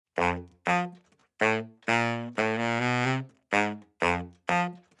And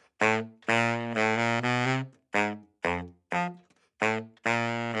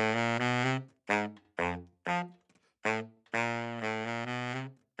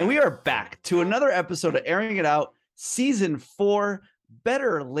we are back to another episode of Airing It Out, Season 4,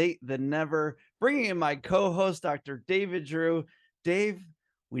 Better Late Than Never, bringing in my co-host, Dr. David Drew. Dave,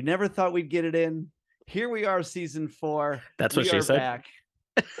 we never thought we'd get it in. Here we are, Season 4. That's what we she are said. Back.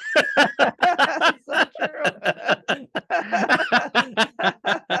 So true.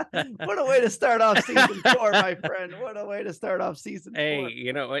 What a way to start off Season 4, my friend. What a way to start off Season 4. Hey,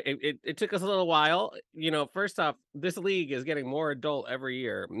 it took us a little while. First off, this league is getting more adult every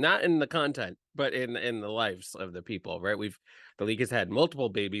year, not in the content, but in the lives of the people, right? The league has had multiple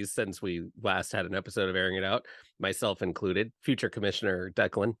babies since we last had an episode of Airing It Out, myself included, future Commissioner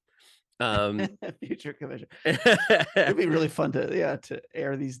Declan. Future commissioner. It'd be really fun to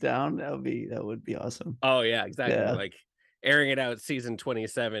air these down. That would be awesome. Oh yeah, exactly. Yeah. Like Airing It Out Season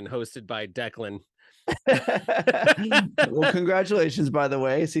 27, hosted by Declan. Well, congratulations, by the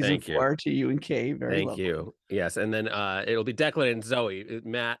way, Season 4 to you and Kay. Thank you. Yes, and then it'll be Declan and Zoe.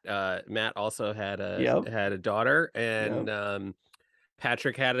 Matt also had a daughter, and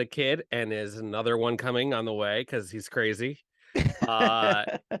Patrick had a kid, and is another one coming on the way because he's crazy.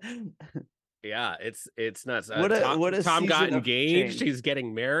 Yeah, it's nuts. Tom got engaged. He's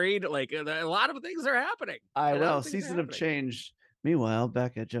getting married. Like a lot of things are happening. I know. Season of change. Meanwhile,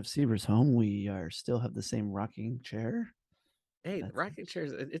 back at Jeff Sieber's home, we still have the same rocking chair. Hey, the rocking chair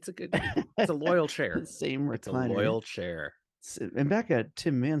it's a loyal chair. Same recliner. It's a loyal chair. And back at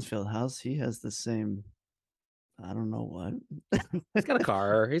Tim Mansfield house, he has the same. I don't know what. He's got a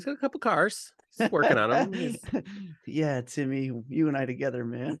car. He's got a couple cars. He's working on them. Yeah, Timmy, you and I together,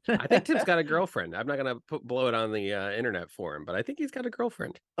 man. I think Tim's got a girlfriend. I'm not gonna blow it on the internet for him, but I think he's got a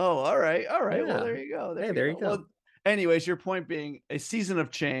girlfriend. Oh, all right. Yeah. Well, there you go. There you go. Well, anyways, your point being a season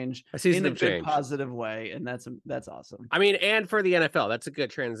of change, in a good, positive way, and that's awesome. I mean, and for the NFL, that's a good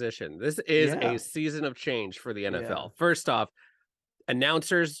transition. This is a season of change for the NFL. Yeah. First off,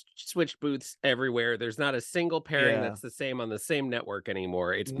 announcers switch booths everywhere. There's not a single pairing that's the same on the same network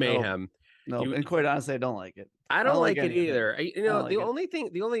anymore. It's mayhem. No, and quite honestly, I don't like it. I don't like it either. The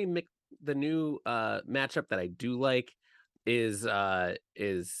new matchup that I do like is Al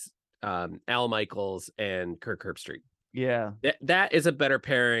Michaels and Kirk Herbstreit. Yeah, that is a better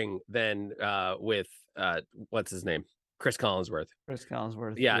pairing than with what's his name, Chris Collinsworth.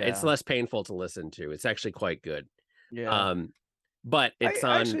 Yeah, it's less painful to listen to. It's actually quite good. Yeah. But it's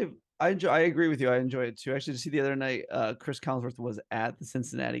I agree with you. I enjoy it too. Actually, to see the other night, Chris Collinsworth was at the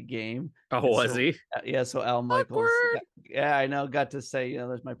Cincinnati game. Oh, was he? Yeah. So Al Michaels, I know, got to say,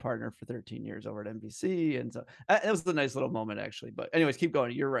 there's my partner for 13 years over at NBC, and so it was a nice little moment, actually. But anyways, keep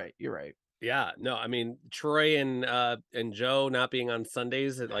going. You're right. Yeah. No, I mean, Troy and Joe not being on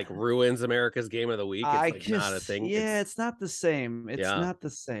Sundays, it like ruins America's game of the week. It's not a thing. Yeah, it's not the same. It's not the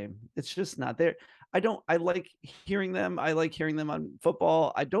same. It's just not there. I like hearing them. I like hearing them on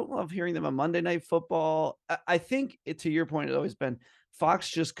football. I don't love hearing them on Monday Night Football. I think to your point, it's always been Fox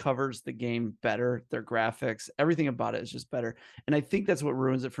just covers the game better. Their graphics, everything about it is just better. And I think that's what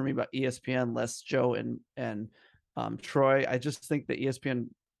ruins it for me about ESPN, less Joe and Troy. I just think the ESPN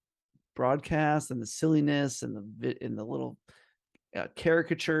broadcast and the silliness and the little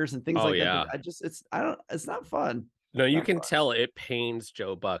caricatures and things like that. It's not fun. No, you can tell it pains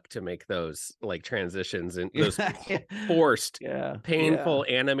Joe Buck to make those like transitions and those forced, painful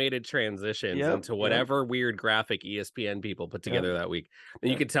animated transitions into whatever weird graphic ESPN people put together that week. And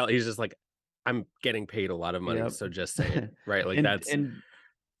you can tell he's just like, I'm getting paid a lot of money, so just say it, right? Like yeah,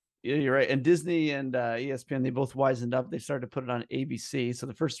 you're right. And Disney and ESPN, they both wisened up. They started to put it on ABC. So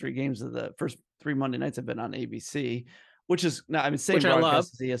the first 3 games of the first 3 Monday nights have been on ABC. Which is same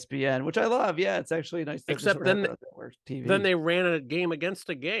broadcast as ESPN, which I love. Yeah, it's actually nice. Except then they ran a game against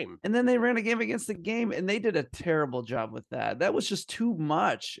a game. And then they ran a game against the game, and they did a terrible job with that. That was just too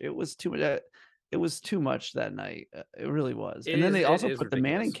much. It was too much. It was too much that night. It really was. And then they also put the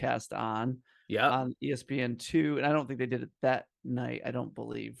Manning cast on ESPN 2, and I don't think they did it that night. I don't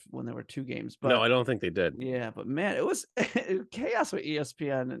believe when there were 2 games. But no, I don't think they did. Yeah, but man, it was chaos with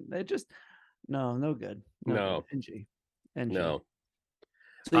ESPN, and they just no good. No. And no.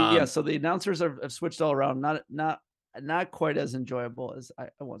 So the announcers have switched all around. Not quite as enjoyable as I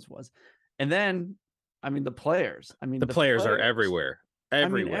once was. And then, the players. The players are everywhere.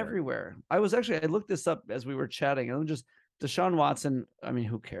 Everywhere. I looked this up as we were chatting, and I'm just Deshaun Watson.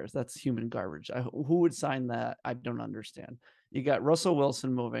 Who cares? That's human garbage. Who would sign that? I don't understand. You got Russell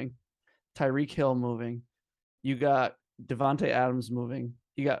Wilson moving, Tyreek Hill moving. You got Devontae Adams moving.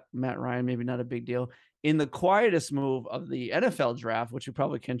 You got Matt Ryan, maybe not a big deal. In the quietest move of the NFL draft, which we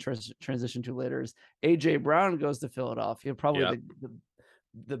probably can transition to later, is AJ Brown goes to Philadelphia. Probably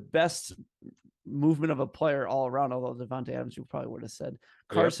the best movement of a player all around. Although Devontae Adams, you probably would have said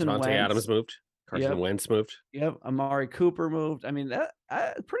Carson Wentz. Adams moved. Carson Wentz moved. Yep. Amari Cooper moved. I mean,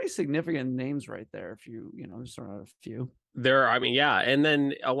 that pretty significant names right there. If you just throw out a few. And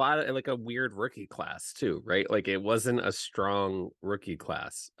then a lot of like a weird rookie class too, right? Like it wasn't a strong rookie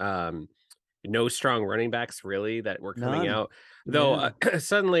class. No strong running backs really that were coming out, though.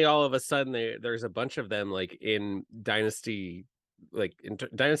 Suddenly, all of a sudden, there's a bunch of them like in dynasty, like in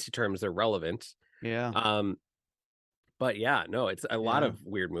dynasty terms, they're relevant. Yeah. But yeah, no, it's a lot of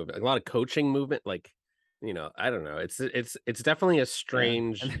weird movement, a lot of coaching movement, like. I don't know. It's definitely a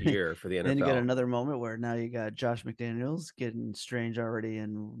strange year for the NFL. Then you got another moment where now you got Josh McDaniels getting strange already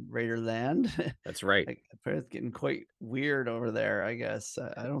in Raider land. That's right. It's getting quite weird over there, I guess.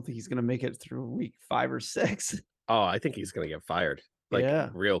 I don't think he's going to make it through week 5 or 6. Oh, I think he's going to get fired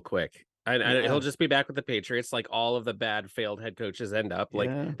real quick. And he'll just be back with the Patriots like all of the bad failed head coaches end up.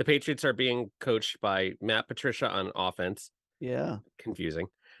 Like the Patriots are being coached by Matt Patricia on offense. Yeah. Confusing.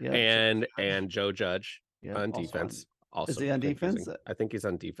 Yeah. And Joe Judge. On defense. Also, is he on defense? I think he's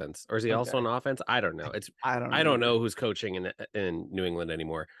on defense, or is he also on offense? I don't know. I don't know who's coaching in New England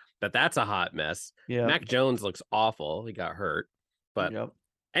anymore. But that's a hot mess. Yeah, Mac Jones looks awful. He got hurt, but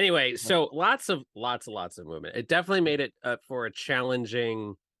anyway, so lots of movement. It definitely made it for a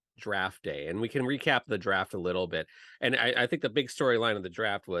challenging draft day, and we can recap the draft a little bit. And I think the big storyline of the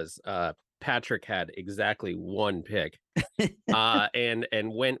draft was Patrick had exactly 1 pick, and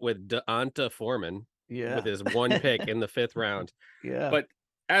went with D'Onta Foreman. With his 1 pick in the 5th round. But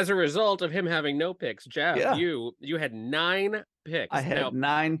as a result of him having no picks, Jeff, you had 9 picks. I had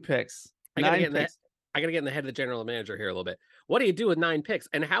 9 picks. I gotta get in the head of the general manager here a little bit. What do you do with 9 picks?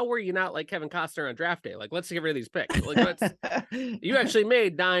 And how were you not like Kevin Costner on draft day? Like, let's get rid of these picks. Like, you actually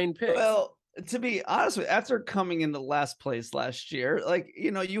made 9 picks. Well, to be honest with you, after coming into last place last year, like,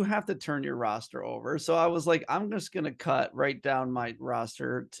 you have to turn your roster over. So I was like, I'm just going to cut right down my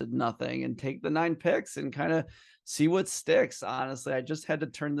roster to nothing and take the 9 picks and kind of see what sticks. Honestly, I just had to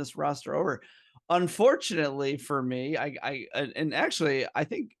turn this roster over. Unfortunately for me, I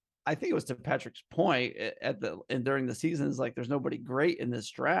think it was to Patrick's point during the season is like, there's nobody great in this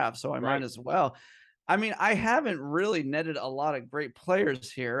draft. So I might as well. I mean, I haven't really netted a lot of great players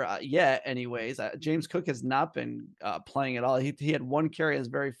here yet anyways. James Cook has not been playing at all. He had 1 carry his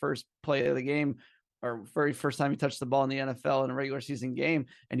very first play of the game, or very first time he touched the ball in the NFL in a regular season game,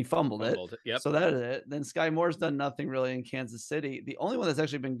 and he fumbled it. Yep. So that is it. Then Sky Moore's done nothing really in Kansas City. The only one that's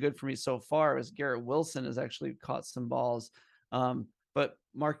actually been good for me so far is Garrett Wilson has actually caught some balls. But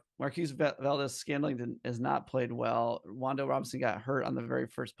Marquise Valdes-Scantling has not played well. Wando Robinson got hurt on the very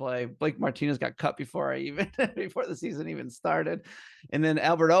first play. Blake Martinez got cut before the season even started. And then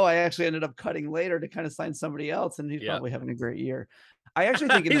Albert O, I actually ended up cutting later to kind of sign somebody else, and he's probably having a great year. I actually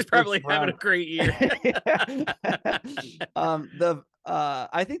think he's probably having a great year.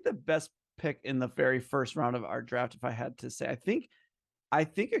 I think the best pick in the very first round of our draft, if I had to say, I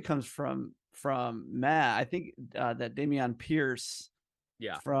think it comes from Matt. I think that Dameon Pierce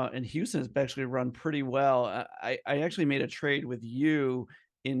in Houston has actually run pretty well. I actually made a trade with you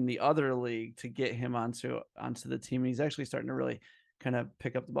in the other league to get him onto the team. And he's actually starting to really kind of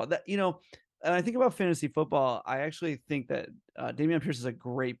pick up the ball. And I think about fantasy football, I actually think that Dameon Pierce is a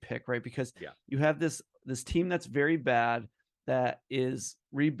great pick, right? Because you have this team that's very bad that is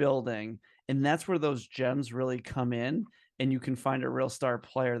rebuilding, and that's where those gems really come in. And you can find a real star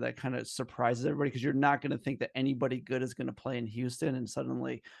player that kind of surprises everybody, because you're not going to think that anybody good is going to play in Houston, and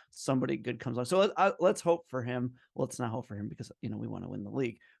suddenly somebody good comes on. So let's hope for him. Well, let's not hope for him because, we want to win the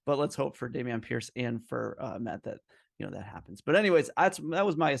league, but let's hope for Dameon Pierce and for Matt that, that happens. But anyways, that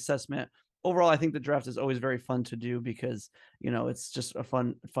was my assessment. Overall, I think the draft is always very fun to do because, it's just a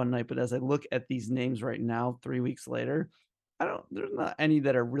fun night. But as I look at these names right now, 3 weeks later, there's not any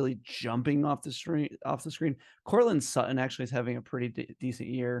that are really jumping off the screen. Cortland Sutton actually is having a pretty decent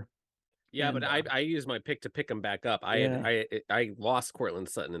year. Yeah, and, but I used my pick to pick him back up. I lost Cortland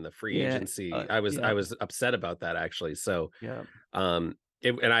Sutton in the free agency. I was upset about that actually. So and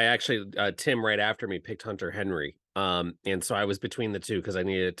I actually Tim right after me picked Hunter Henry. And so I was between the two because I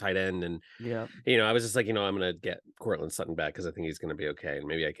needed a tight end, and I was just like, I'm gonna get Cortland Sutton back because I think he's gonna be okay, and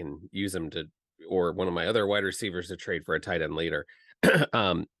maybe I can use him or one of my other wide receivers to trade for a tight end later.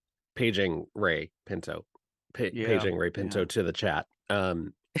 Paging Ray Pinto to the chat.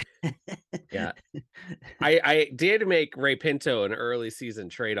 Yeah. I did make Ray Pinto an early season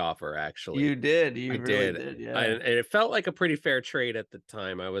trade offer, actually. You did. You I really did. yeah. And it felt like a pretty fair trade at the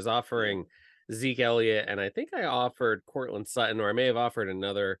time. I was offering Zeke Elliott, and I think I offered Courtland Sutton, or I may have offered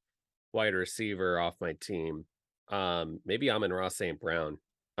another wide receiver off my team. Maybe Amon-Ra St. Brown.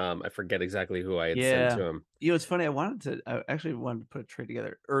 I forget exactly who I had sent to him. It's funny. I actually wanted to put a trade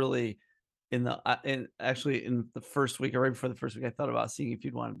together early in the first week, or right before the first week. I thought about seeing if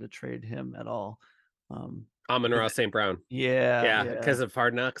you'd wanted to trade him at all. Amon-Ra St. Brown. Yeah, because of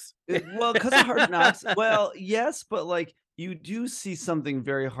Hard Knocks. Well, because of Hard Knocks. Well, yes, but like you do see something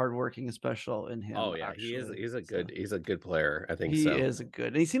very hardworking and special in him. Oh yeah, actually. He's a good player. I think he so. is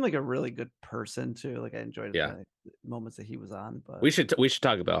and he seemed like a really good person too. Like I enjoyed the moments that he was on. But we should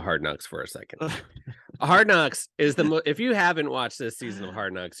talk about Hard Knocks for a second. Hard Knocks is if you haven't watched this season of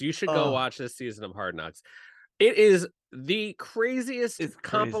Hard Knocks, you should go watch this season of Hard Knocks. It is the craziest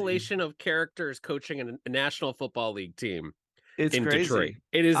compilation of characters coaching a National Football League team in Detroit.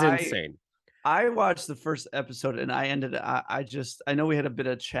 It is insane. I watched the first episode and I know we had a bit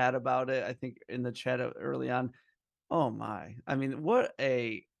of chat about it. I think in the chat early on. Oh my! I mean, what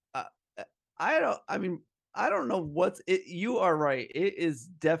a I don't know what's it. You are right. It is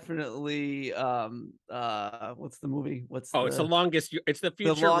definitely what's the movie? It's the longest. It's the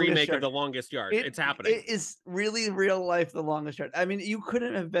future remake of The Longest Yard. It's happening. It is really real life. The Longest Yard. I mean, you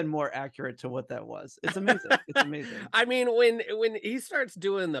couldn't have been more accurate to what that was. It's amazing. It's amazing. I mean, when he starts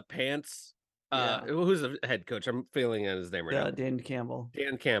doing the pants, who's the head coach? I'm feeling at his name right now. Dan Campbell.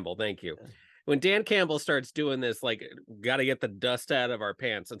 Dan Campbell. Thank you. Yeah. When Dan Campbell starts doing this, like, got to get the dust out of our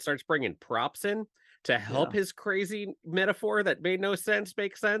pants, and starts bringing props in to help his crazy metaphor that made no sense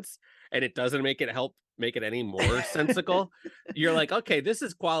make sense, and it doesn't make it any more sensical. You're like, okay, this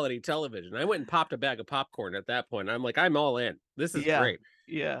is quality television. I went and popped a bag of popcorn at that point. I'm like, I'm all in. This is great.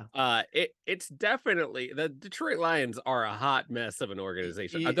 Yeah. It's definitely, the Detroit Lions are a hot mess of an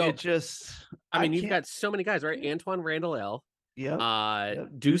organization. You've got so many guys, right? Antoine Randall,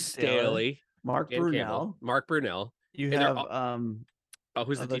 Deuce Staley, Mark Brunell. You have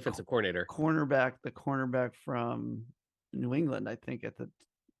who's the defensive coordinator? The cornerback from New England, I think,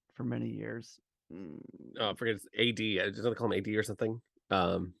 for many years. Oh, I forget, it's AD. Does they call him AD or something?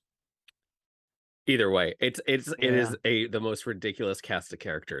 Either way, it is the most ridiculous cast of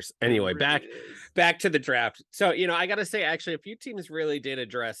characters. Anyway, back to the draft. So, I gotta say, actually, a few teams really did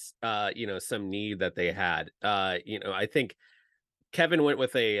address some need that they had. I think Kevin went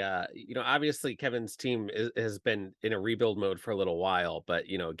with obviously Kevin's team has been in a rebuild mode for a little while, but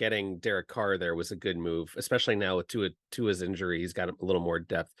getting Derek Carr there was a good move, especially now with Tua's injury. He's got a little more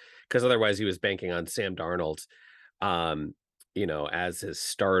depth, because otherwise he was banking on Sam Darnold, as his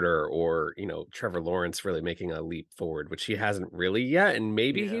starter, or Trevor Lawrence really making a leap forward, which he hasn't really yet, and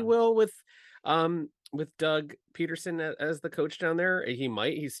maybe he will with Doug Peterson as the coach down there.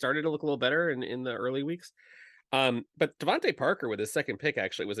 He started to look a little better in the early weeks. But Devontae Parker with his second pick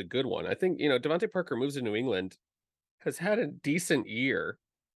actually was a good one. I think, Devontae Parker moves to New England, has had a decent year.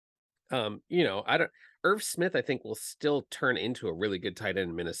 Irv Smith, I think, will still turn into a really good tight end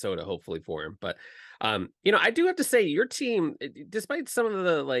in Minnesota, hopefully for him. But, I do have to say, your team, despite some of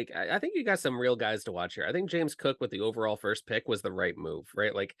the, I think you got some real guys to watch here. I think James Cook with the overall first pick was the right move,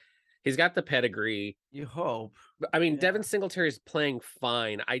 right? Like, he's got the pedigree. You hope. I mean, Devin Singletary is playing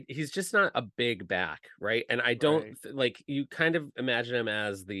fine. He's just not a big back, right? And I don't you kind of imagine him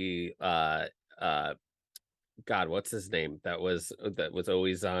as the God, what's his name? That was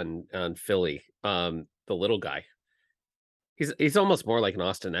always on Philly. The little guy. He's almost more like an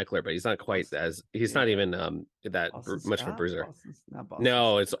Austin Eckler, but he's not quite not even that much of a bruiser.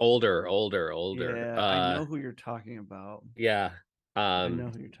 No, it's older. Yeah, I know who you're talking about. Yeah. I know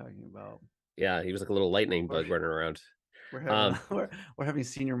who you're talking about. Yeah, he was like a little lightning bug running around. We're having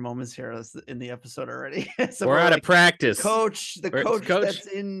senior moments here in the episode already. So we're out of practice. The coach that's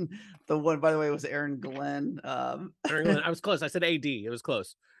in the one, by the way, was Aaron Glenn. Aaron Glenn. I was close. I said AD. It was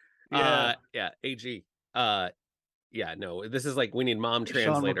close. AG. No, this is like, we need mom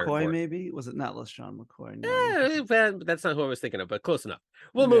translator. LeSean McCoy, maybe? Was it not LeSean McCoy? No. That's not who I was thinking of, but close enough.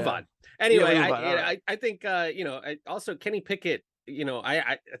 We'll move on. Anyway, I think also Kenny Pickett,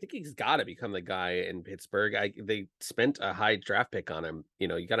 I think he's got to become the guy in Pittsburgh. They spent a high draft pick on him.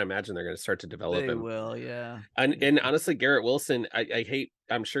 You got to imagine they're going to start to develop him. They will, yeah. And honestly, Garrett Wilson,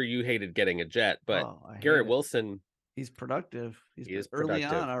 I'm sure you hated getting a Jet, but Garrett Wilson, he's productive. He is early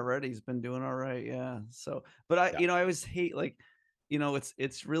productive. on already. He's been doing all right. Yeah. So, but I always hate,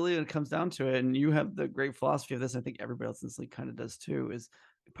 it's really, it comes down to it. And you have the great philosophy of this. I think everybody else in this league kind of does too, is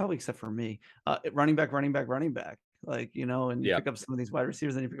probably except for me, running back. like, and you pick up some of these wide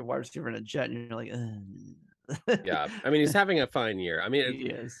receivers, and you pick up a wide receiver in a jet, and you're like, yeah. I mean, he's having a fine year. I mean, he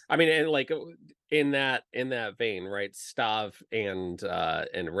is. I mean, and like in that vein, right? Stav and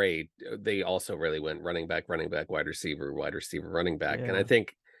Ray, they also really went running back, wide receiver, running back, and I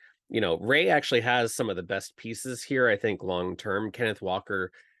think Ray actually has some of the best pieces here. I think long term, Kenneth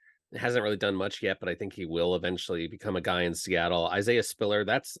Walker hasn't really done much yet, but I think he will eventually become a guy in Seattle. Isaiah Spiller,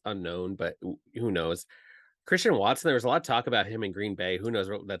 that's unknown, but who knows? Christian Watson, there was a lot of talk about him in Green Bay. Who knows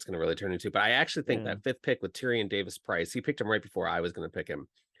what that's going to really turn into? But I actually think that 5th pick with Tyrion Davis-Price, he picked him right before I was going to pick him,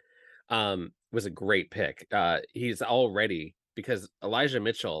 was a great pick. He's already, because Elijah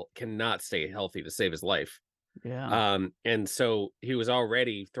Mitchell cannot stay healthy to save his life. Yeah. And so he was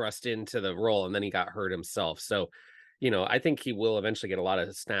already thrust into the role, and then he got hurt himself. So, I think he will eventually get a lot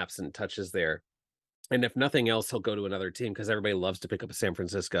of snaps and touches there. And if nothing else, he'll go to another team because everybody loves to pick up a San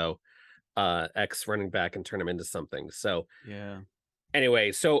Francisco ex running back and turn him into something. So yeah.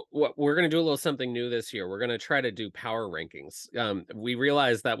 Anyway, so what we're going to do a little something new this year. We're going to try to do power rankings. We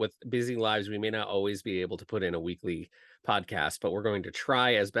realize that with busy lives, we may not always be able to put in a weekly podcast, but we're going to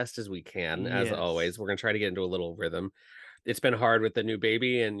try as best as we can. As always, we're going to try to get into a little rhythm. It's been hard with the new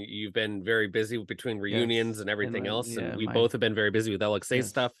baby, and you've been very busy between reunions and everything else. And we both have been very busy with LXA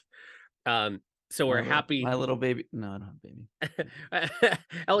stuff. So we're happy. My little baby. No, not baby.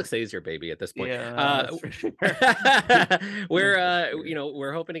 LXA is your baby at this point. Yeah, that's for sure.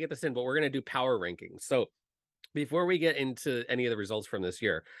 We're hoping to get this in, but we're going to do power rankings. So before we get into any of the results from this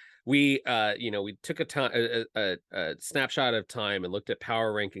year, we took a snapshot of time and looked at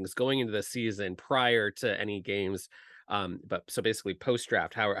power rankings going into the season prior to any games. But so basically post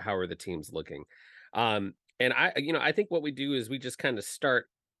draft, how are the teams looking? And I think what we do is we just kind of start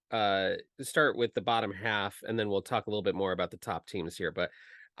with the bottom half, and then we'll talk a little bit more about the top teams here. But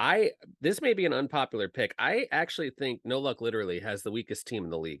this may be an unpopular pick. I actually think No Luck Literally has the weakest team in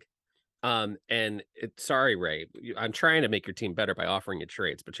the league. Sorry, Ray, I'm trying to make your team better by offering you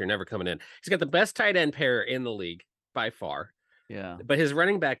trades, but you're never coming in. He's got the best tight end pair in the league by far. Yeah. But his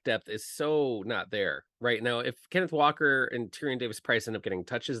running back depth is so not there right now. If Kenneth Walker and Tyrion Davis-Price end up getting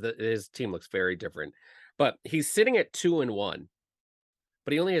touches, his team looks very different. But he's sitting at 2-1.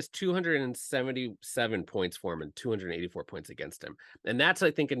 But he only has 277 points for him and 284 points against him. And that's,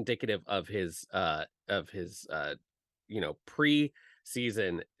 I think, indicative of his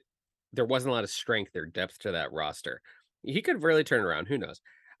pre-season. There wasn't a lot of strength or depth to that roster. He could really turn around. Who knows?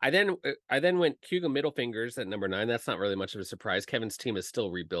 I then went Hugo Middle Fingers at number 9. That's not really much of a surprise. Kevin's team is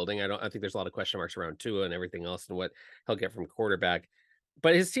still rebuilding. I think there's a lot of question marks around Tua and everything else and what he'll get from quarterback.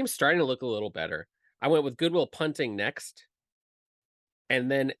 But his team's starting to look a little better. I went with Goodwill Punting next. And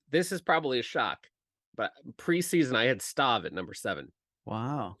then this is probably a shock, but preseason I had Stav at number 7.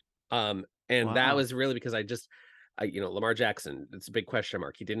 Wow. That was really because Lamar Jackson, it's a big question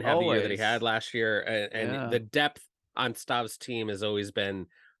mark. He didn't have the year that he had last year. And the depth on Stav's team has always been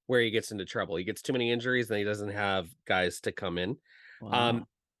where he gets into trouble. He gets too many injuries and he doesn't have guys to come in. Wow.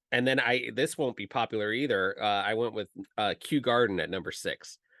 And then this won't be popular either. I went with Q Garden at number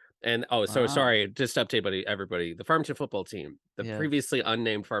 6. And sorry, just update everybody. The Farmington football team, the previously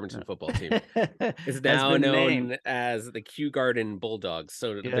unnamed Farmington football team, is now known as the Q Garden Bulldogs.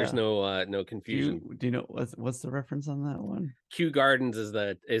 So there's no confusion. Do you know what's the reference on that one? Q Gardens is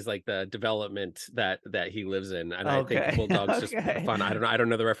like the development that he lives in, and I think Bulldogs just fun. I don't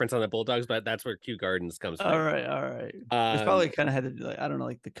know the reference on the Bulldogs, but that's where Q Gardens comes from. All right. It's probably kind of had to do, like, I don't know,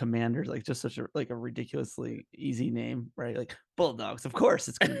 like the Commanders, like just such a ridiculously easy name, right? Like Bulldogs, of course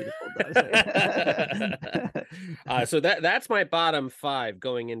it's going to be the Bulldogs. So that's my bottom 5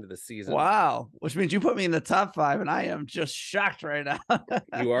 going into the season. Wow, which means you put me in the top 5, and I am just shocked right now.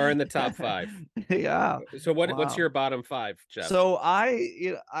 You are in the top 5. Yeah. So what's your bottom 5, Jeff? So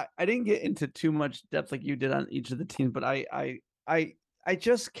I didn't get into too much depth like you did on each of the teams, but I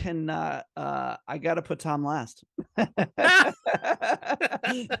just cannot. I got to put Tom last.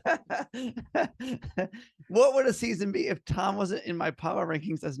 What would a season be if Tom wasn't in my power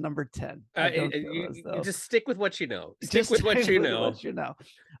rankings as number 10? You just stick with what you know. Stick with what you know.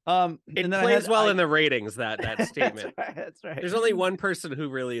 It plays well in the ratings, that statement. That's right. There's only one person who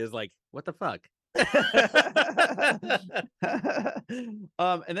really is like, what the fuck?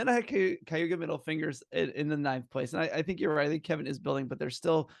 And then I had Cayuga Middle Fingers in the 9th place, and I think you're right. I think Kevin is building, but there's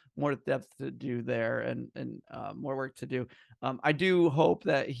still more depth to do there, and more work to do. I do hope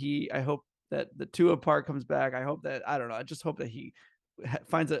that I hope that the Tua part comes back. I hope that, I don't know, I just hope that he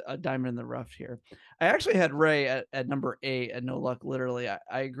finds a diamond in the rough here. I actually had Ray at number 8 at no luck. Literally,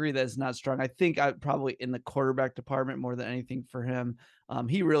 I agree that it's not strong. I think I probably in the quarterback department more than anything for him.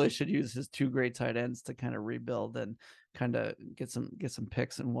 He really should use his 2 great tight ends to kind of rebuild and kind of get some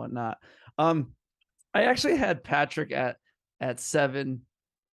picks and whatnot. I actually had Patrick at 7.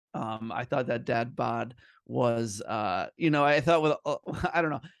 I thought that dad bod was, I thought with, I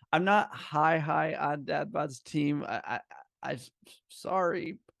don't know. I'm not high on dad bod's team. I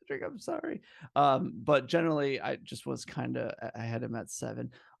sorry, Patrick, I'm sorry. But generally I just was kind of, I had him at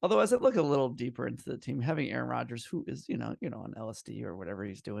 7. Although as I look a little deeper into the team, having Aaron Rodgers, who is, on LSD or whatever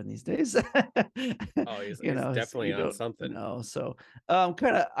he's doing these days, Oh, he's definitely on something. No, so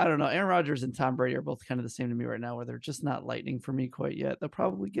kind of, I don't know. Aaron Rodgers and Tom Brady are both kind of the same to me right now, where they're just not lightning for me quite yet. They'll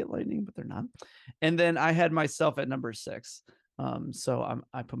probably get lightning, but they're not. And then I had myself at number 6. So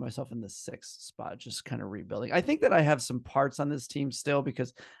I put myself in the 6th spot, just kind of rebuilding. I think that I have some parts on this team still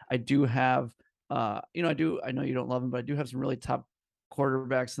because I do have, I know you don't love them, but I do have some really top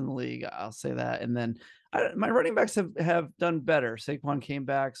quarterbacks in the league. I'll say that. And then my running backs have done better. Saquon came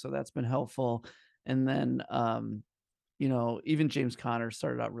back, so that's been helpful. And then, even James Conner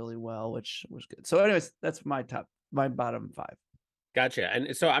started out really well, which was good. So anyways, that's my bottom 5. Gotcha.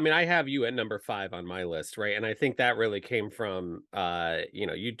 And so, I mean, I have you at number 5 on my list, right? And I think that really came from,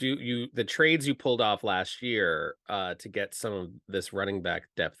 the trades you pulled off last year to get some of this running back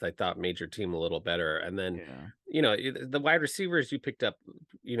depth, I thought made your team a little better. And then, the wide receivers you picked up,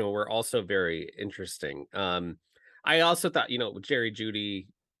 were also very interesting. I also thought, Jerry Jeudy,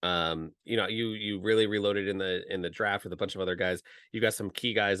 you really reloaded in the draft with a bunch of other guys. You got some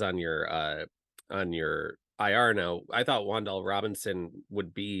key guys on your IR now. I thought Wan'Dale Robinson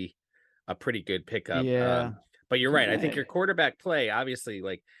would be a pretty good pickup. Yeah. But you're right. I think your quarterback play, obviously,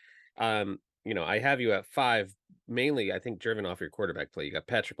 I have you at 5, mainly, I think, driven off your quarterback play. You got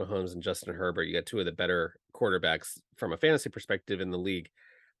Patrick Mahomes and Justin Herbert. You got 2 of the better quarterbacks from a fantasy perspective in the league.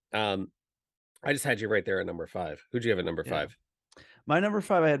 I just had you right there at number 5. Who'd you have at number 5? My number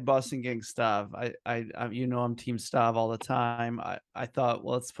 5, I had Boston Gang Stav. I'm Team Stav all the time. I thought,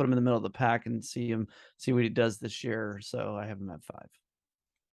 well, let's put him in the middle of the pack and see what he does this year. So I have him at 5.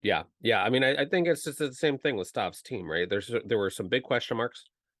 Yeah. I mean, I think it's just the same thing with Stav's team, right? There were some big question marks,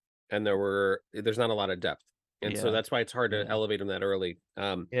 and there's not a lot of depth. And so that's why it's hard to elevate him that early.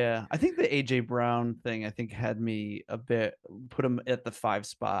 Yeah, I think the AJ Brown thing, had me put him at the 5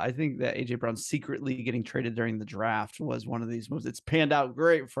 spot. I think that AJ Brown secretly getting traded during the draft was one of these moves. It's panned out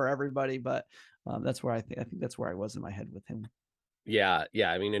great for everybody, but that's where I think that's where I was in my head with him. Yeah.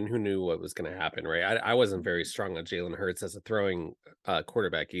 I mean, and who knew what was going to happen, right? I wasn't very strong on Jalen Hurts as a throwing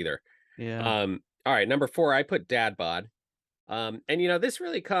quarterback either. Yeah. All right, number 4, I put dad bod. And this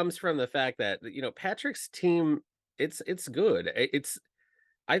really comes from the fact that Patrick's team, it's good.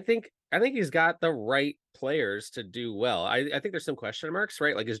 I think he's got the right players to do well. I think there's some question marks,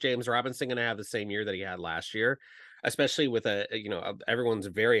 right? Like, is James Robinson going to have the same year that he had last year? Especially with everyone's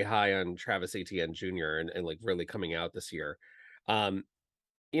very high on Travis Etienne Jr. and like really coming out this year. And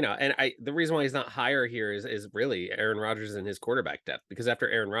the reason why he's not higher here is really Aaron Rodgers and his quarterback depth, because after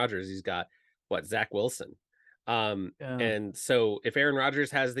Aaron Rodgers, he's got Zach Wilson. And so if Aaron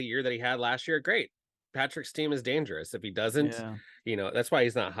Rodgers has the year that he had last year, great. Patrick's team is dangerous. If he doesn't, that's why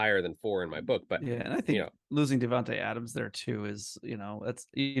he's not higher than 4 in my book. But and I think losing Davante Adams there too is, that's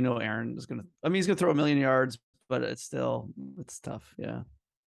Aaron is he's gonna throw a million yards, but it's tough.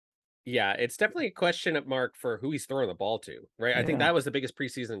 Yeah, it's definitely a question mark for who he's throwing the ball to, right? I think that was the biggest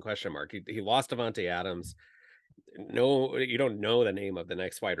preseason question mark. He lost Davante Adams. No, you don't know the name of the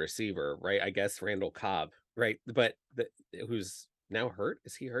next wide receiver, right? I guess Randall Cobb, right? But who's now hurt?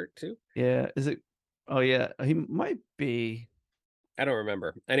 Is he hurt too? Yeah. Is it? Oh yeah, he might be. I don't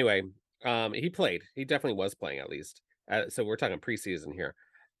remember. Anyway, he played. He definitely was playing at least. So we're talking preseason here.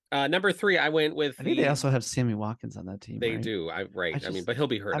 Number 3, I went with. I think they also have Sammy Watkins on that team. They do. I mean, but he'll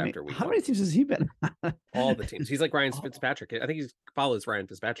be hurt after week. How many teams has he been? All the teams. He's like Ryan Fitzpatrick. I think he follows Ryan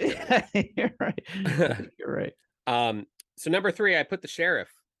Fitzpatrick. You're right. You're right. So number 3, I put the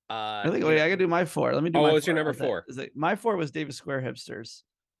Sheriff. I gotta do my 4. Let me do. What was your number 4? My 4 was Davis Square Hipsters.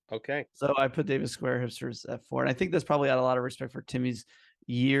 Okay. So I put Davis Square Hipsters at 4, and I think that's probably out a lot of respect for Timmy's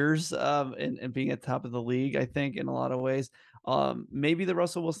years and being at the top of the league. I think in a lot of ways, maybe the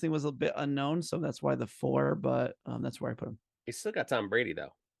Russell Wilson thing was a bit unknown, so that's why the 4. But that's where I put him. He's still got Tom Brady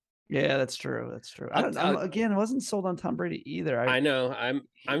though. Yeah, that's true. I wasn't sold on Tom Brady either. I know.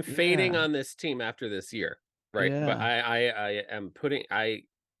 I'm fading on this team after this year, right? Yeah. But I am putting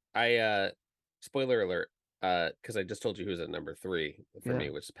spoiler alert. Because I just told you who's at number 3 for me,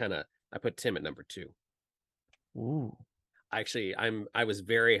 which is Penna. I put Tim at number 2. Ooh, Actually, I was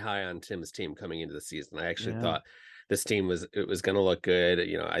very high on Tim's team coming into the season. I actually thought this team was going to look good.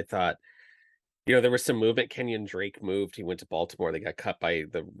 I thought, there was some movement. Kenyon Drake moved. He went to Baltimore. They got cut by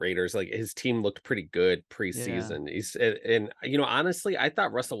the Raiders. Like, his team looked pretty good preseason. Honestly, I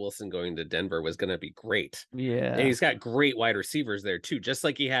thought Russell Wilson going to Denver was going to be great. Yeah. And he's got great wide receivers there too, just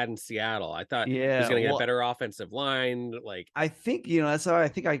like he had in Seattle. I thought he was going to get a better offensive line. Like, I think, that's why I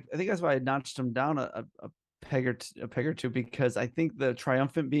think that's why I notched him down a peg or two, because I think the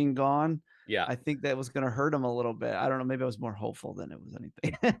triumphant being gone, I think that was going to hurt him a little bit. I don't know. Maybe I was more hopeful than it was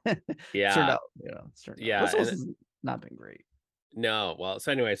anything. Yeah. Turned out, yeah. Russell's not been great. No. Well,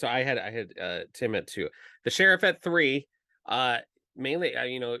 so anyway, so I had Tim at 2, the Sheriff at 3. Mainly,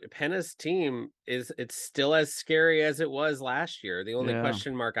 Penna's team it's still as scary as it was last year. The only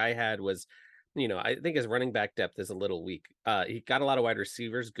question mark I had was, I think his running back depth is a little weak. He got a lot of wide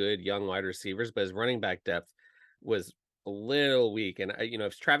receivers, good young wide receivers, but his running back depth was a little weak. And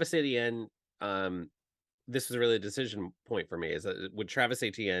if Travis Etienne, this was really a decision point for me, is would Travis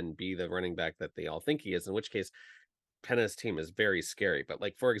Etienne be the running back that they all think he is? In which case, Penna's team is very scary. But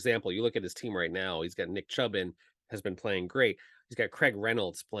like, for example, you look at his team right now, he's got Nick Chubb has been playing great. He's got Craig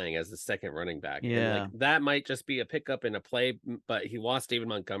Reynolds playing as the second running back. Yeah. And like, that might just be a pickup in a play, but he lost David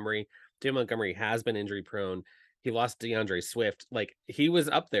Montgomery. David Montgomery has been injury prone. He lost DeAndre Swift. Like, he was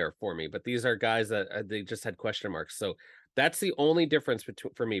up there for me, but these are guys that they just had question marks. So that's the only difference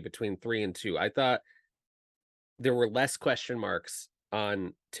for me between 3 and 2. I thought there were less question marks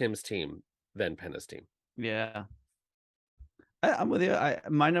on Tim's team than Penna's team. Yeah. I'm with you.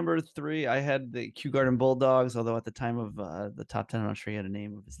 My number 3, I had the Kew Garden Bulldogs, although at the time of the top 10, I'm not sure he had a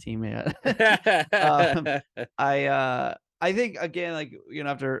name of his team yet. I think, again, like,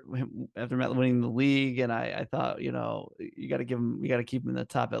 after Matt winning the league, and I thought, you got to keep him in the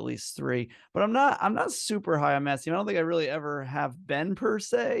top at least 3. But I'm not super high on Matt's team. I don't think I really ever have been, per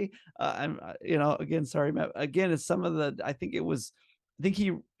se. Again, sorry, Matt. Again, it's some of the. I think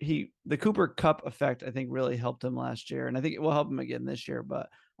the Cooper Kupp effect, I think, really helped him last year, and I think it will help him again this year. But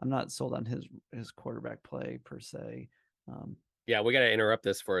I'm not sold on his quarterback play, per se. Yeah, we got to interrupt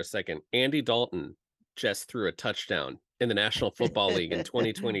this for a second. Andy Dalton just threw a touchdown in the National Football League in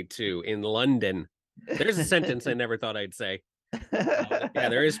 2022 in London. There's a sentence I never thought I'd say. Yeah,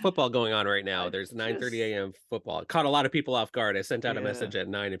 there is football going on right now. There's 9:30 a.m. football. It caught a lot of people off guard. I sent out a message at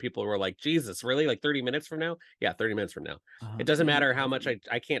 9, and people were like, Jesus, really? Like 30 minutes from now? Yeah, 30 minutes from now. It doesn't matter how much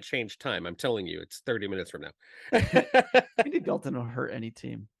I can't change time. I'm telling you, it's 30 minutes from now. Andy Dalton will hurt any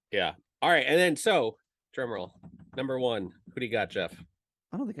team. Yeah. All right. And then, so, drum roll. Number 1. Who do you got, Jeff?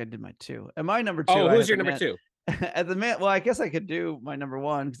 I don't think I did my 2. And my number 2. Oh, who's your number 2? At the man, well, I guess I could do my number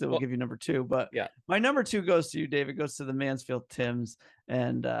 1 because it will give you number 2. But yeah, my number 2 goes to you, David. Goes to the Mansfield Tims,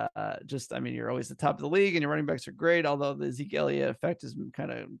 and you're always the top of the league, and your running backs are great. Although the Zeke Elliott effect has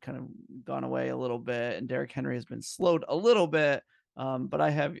kind of gone away a little bit, and Derrick Henry has been slowed a little bit. But I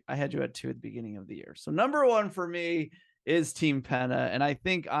had you at 2 at the beginning of the year. So number 1 for me is Team Penna, and I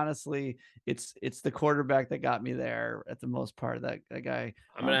think, honestly, it's the quarterback that got me there at the most part. That guy.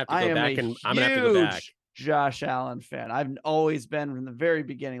 I'm gonna have to go back, and I'm gonna have to go back. Josh Allen fan. I've always been from the very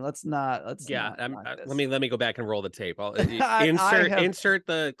beginning. Let me go back and roll the tape. I'll insert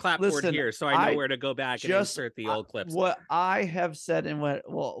the clapboard here, so I know where to go back and insert the old clips. What I have said, and what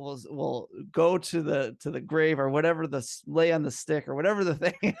will go to the grave, or whatever, lay on the stick, or whatever the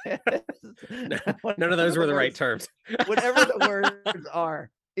thing is. None of those were the right terms. Whatever the words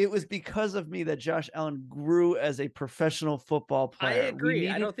are. It was because of me that Josh Allen grew as a professional football player. I agree.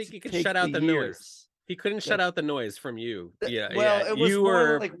 I don't think he could shut out the noise. He couldn't shut out the noise from you. Yeah. Well, it was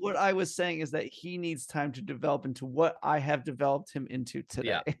more like, what I was saying is that he needs time to develop into what I have developed him into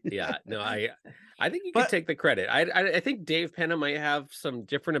today. Yeah. No, I think you can take the credit. I think Dave Penna might have some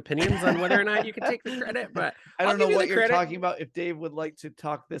different opinions on whether or not you can take the credit, but I don't know what you're talking about. If Dave would like to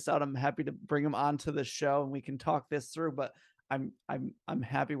talk this out, I'm happy to bring him onto the show and we can talk this through. But I'm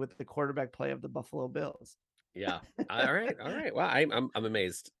happy with the quarterback play of the Buffalo Bills. Yeah. All right. Wow. I'm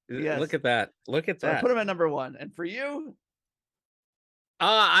amazed. Yes. Look at that. So I put him at number 1. And for you?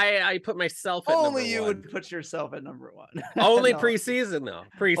 I put myself at only number you 1. Would put yourself at number 1. Only preseason though.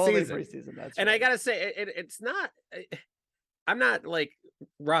 Only preseason. That's and right. I gotta say, it's not. I'm not like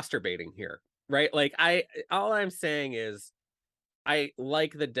roster baiting here, right? Like all I'm saying is, I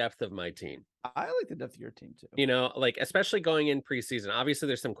like the depth of my team. I like the depth of your team too. Like, especially going in preseason. Obviously,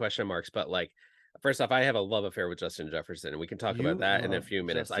 there's some question marks, but like, first off, I have a love affair with Justin Jefferson, and we can talk about that in a few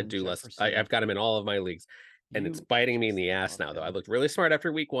minutes. I've got him in all of my leagues. and it's biting me in the ass now, though. I looked really smart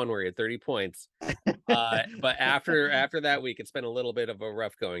after week 1 where he had 30 points. But after that week, it's been a little bit of a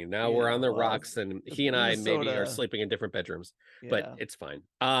rough going. Now we're on the rocks, and he and I maybe are sleeping in different bedrooms, but it's fine.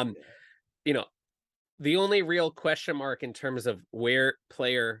 You know, the only real question mark in terms of what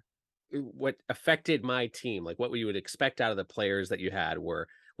affected my team, like what we would expect out of the players that you had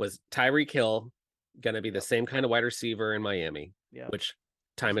was Tyreek Hill going to be the same kind of wide receiver in Miami, which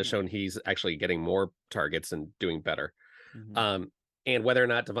time has shown he's actually getting more targets and doing better. And whether or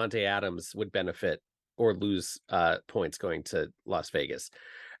not Davante Adams would benefit or lose points going to Las Vegas.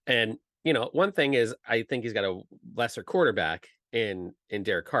 And, one thing is I think he's got a lesser quarterback in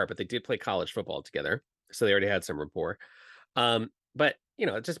Derek Carr, but they did play college football together. So they already had some rapport. But,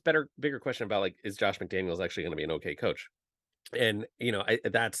 just bigger question about, like, is Josh McDaniels actually going to be an okay coach? And,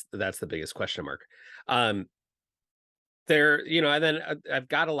 that's the biggest question mark. And then I've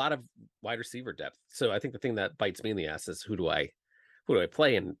got a lot of wide receiver depth. So I think the thing that bites me in the ass is who do I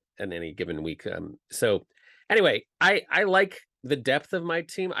play in any given week? So anyway, I like the depth of my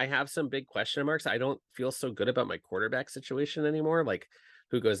team. I have some big question marks. I don't feel so good about my quarterback situation anymore. Like,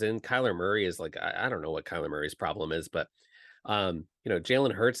 who goes in? Kyler Murray is like, I don't know what Kyler Murray's problem is, but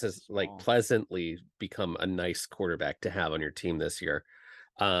Jalen Hurts has like pleasantly become a nice quarterback to have on your team this year.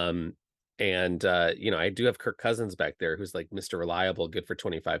 And I do have Kirk Cousins back there, who's like Mr. Reliable, good for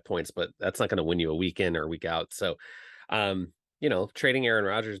 25 points, but that's not going to win you a week in or a week out. So, trading Aaron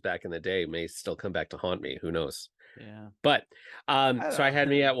Rodgers back in the day may still come back to haunt me. Who knows? Yeah. But so I had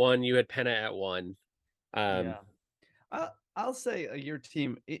me at 1, you had Penna at 1. I'll say your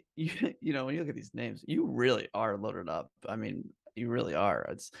team, when you look at these names, you really are loaded up. I mean, you really are.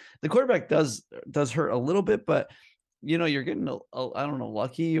 It's the quarterback does hurt a little bit, but you're getting I don't know,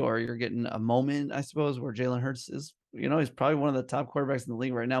 lucky, or you're getting a moment, I suppose, where Jalen Hurts is, he's probably one of the top quarterbacks in the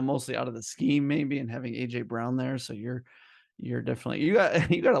league right now, mostly out of the scheme maybe, and having AJ Brown there. So you're definitely, you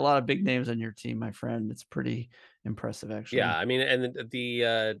got a lot of big names on your team, my friend. It's pretty impressive, actually. Yeah, I mean, and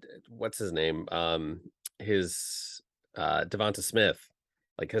the what's his name? His Devonta Smith,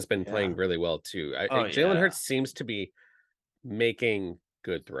 like, has been playing really well too. Jalen Hurts seems to be making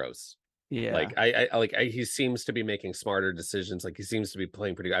good throws. Yeah, like he seems to be making smarter decisions. Like, he seems to be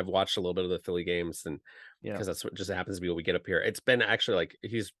playing pretty good. I've watched a little bit of the Philly games, and because that's what just happens to be what we get up here. It's been actually like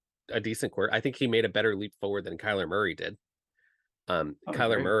he's a decent quarterback. I think he made a better leap forward than Kyler Murray did.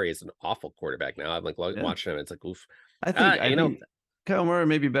 Kyler Murray is an awful quarterback now. I'm like watching him. It's like, oof. I think Kyler Murray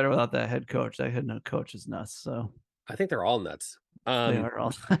may be better without that head coach. That head coach is nuts. So I think they're all nuts. They are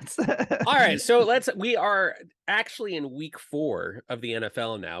all nuts. All right, so we are actually in week 4 of the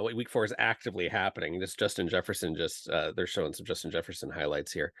NFL now. Week 4 is actively happening. This Justin Jefferson they're showing some Justin Jefferson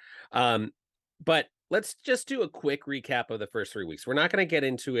highlights here. But let's just do a quick recap of the first 3 weeks. We're not going to get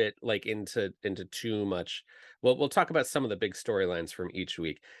into it into too much. We'll talk about some of the big storylines from each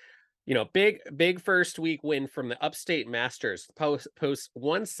week. Big first week win from the Upstate Masters, post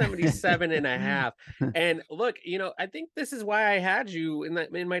 177.5. And look, I think this is why I had you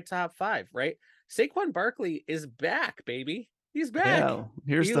in my top 5, right? Saquon Barkley is back, baby. He's back. Yeah,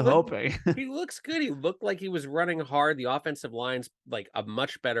 here's the hoping. He looks good. He looked like he was running hard. The offensive line's like a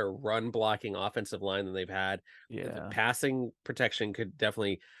much better run blocking offensive line than they've had. Yeah. The passing protection could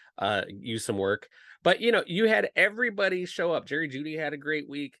definitely use some work. But you had everybody show up. Jerry Jeudy had a great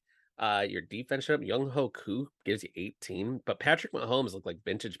week. Your defense showed up. Young Ho Koo gives you 18, but Patrick Mahomes looked like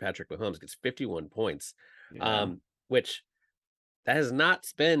vintage Patrick Mahomes, gets 51 points, which that has not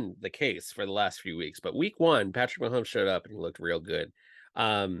been the case for the last few weeks. But week 1, Patrick Mahomes showed up and he looked real good.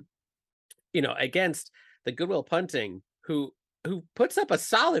 Against the Goodwill Punting, who puts up a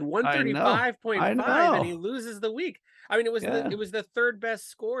solid 135.5 and he loses the week. I mean, it was the third best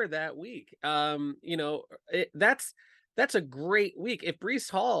score that week. That's a great week. If Breece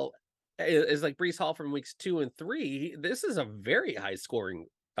Hall is like Breece Hall from weeks 2 and 3, this is a very high scoring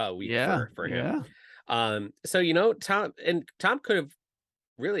week for him. So Tom could have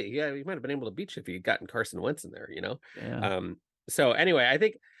really, he might have been able to beat you if he had gotten Carson Wentz in there, So anyway, I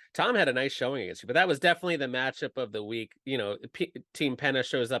think Tom had a nice showing against you, but that was definitely the matchup of the week. Team Penna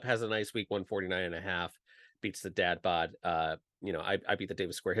shows up, has a nice week, 149.5, beats the Dad Bod. I beat the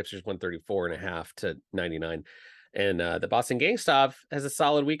Davis Square Hipsters 134.5 to 99. And the Boston Gangstav has a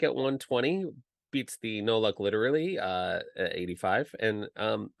solid week at 120, beats the No Luck Literally at 85. And,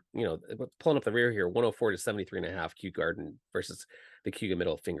 pulling up the rear here, 104 to 73.5 Q Garden versus the Q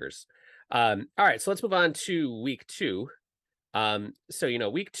Middle Fingers. All right, so let's move on to week 2.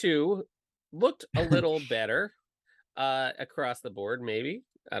 Week 2 looked a little better across the board, maybe.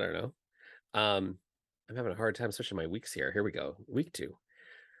 I don't know. I'm having a hard time switching my weeks here. Here we go. Week 2.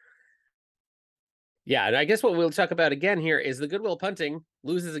 Yeah, and I guess what we'll talk about again here is the Goodwill Punting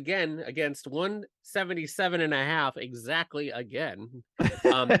loses again against 177.5 exactly again.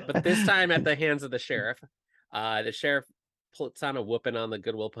 But this time at the hands of the Sheriff. The Sheriff puts on a whooping on the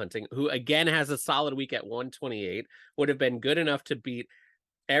Goodwill Punting, who again has a solid week at 128, would have been good enough to beat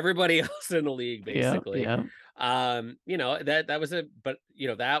everybody else in the league, basically. Yeah. That was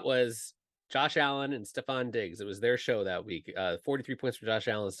that was Josh Allen and Stefon Diggs. It was their show that week. 43 points for Josh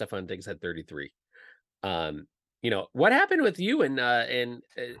Allen. Stefon Diggs had 33. What happened with you in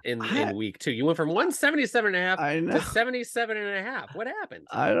week 2? You went from 177.5 to 77.5. What happened?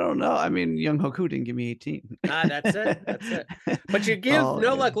 I don't know. I mean, Young Hoku didn't give me 18. That's it. But you give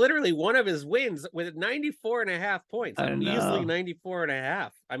Luck literally one of his wins with 94.5 points. A measly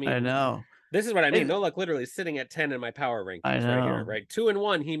 94.5. I mean, I know. This is what I mean. No Luck literally sitting at 10 in my power rankings right here, right?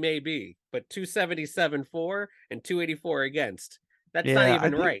 2-1 he may be, but 277 and 284 against. That's not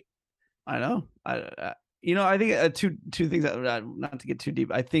even right. I know. I think two things that not to get too deep.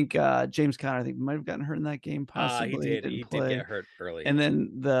 I think James Conner might have gotten hurt in that game. Possibly he did get hurt early. And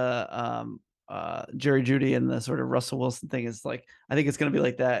then the Jerry Jeudy and the sort of Russell Wilson thing is like, I think it's going to be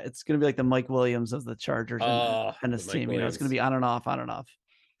like that. It's going to be like the Mike Williams of the Chargers and his team. It's going to be on and off, on and off.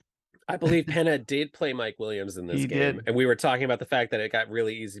 I believe Penna did play Mike Williams in this game, and we were talking about the fact that it got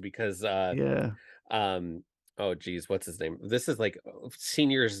really easy because oh geez, what's his name? This is like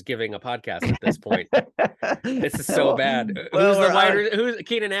seniors giving a podcast at this point. This is so bad. Who's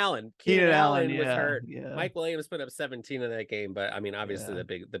Keenan Allen? Keenan Allen was hurt. Yeah. Mike Williams put up 17 in that game, but I mean, obviously the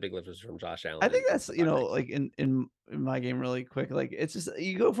big lift was from Josh Allen. I think that's like in my game really quick. Like it's just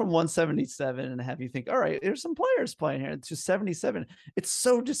you go from 177 and have you think, all right, there's some players playing here. It's just 77. It's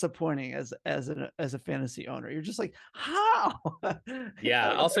so disappointing as a fantasy owner. You're just like, how?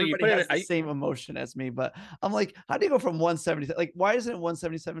 Yeah. Also, you put it the same emotion as me, but I'm like, how do you go from 177? Like, why isn't it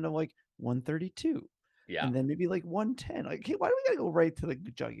 177 to like 132? Yeah. And then maybe like 110. Like, hey, why do we gotta go right to the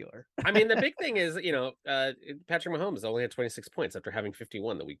jugular? I mean, the big thing is, Patrick Mahomes only had 26 points after having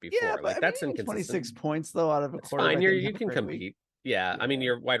 51 the week before. Yeah, but that's inconsistent. 26 points though out of a quarterback. Fine, you can compete. Yeah, I mean,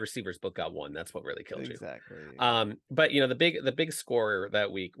 your wide receivers both got one. That's what really killed you. Exactly. But the big scorer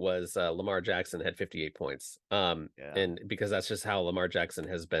that week was Lamar Jackson had 58 points. And because that's just how Lamar Jackson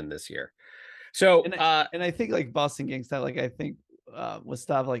has been this year. So and I think like Boston Gangsta, like I think with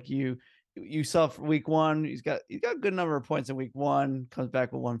stuff like you saw for week 1, he's got a good number of points in week 1, comes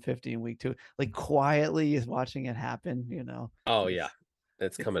back with 150 in week 2. Like quietly is watching it happen, Oh yeah.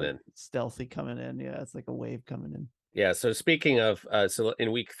 It's coming like in. Stealthy coming in. Yeah, it's like a wave coming in. Yeah, so speaking of, so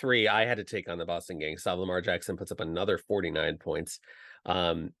in week 3, I had to take on the Boston Gangsta. Lamar Jackson puts up another 49 points.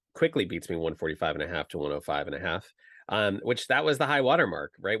 Quickly beats me 145.5 to 105.5. Which that was the high water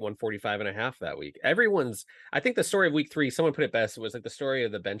mark, right? 145.5 that week. I think the story of week 3, someone put it best. It was like the story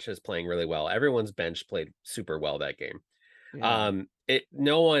of the benches playing really well. Everyone's bench played super well that game. Yeah.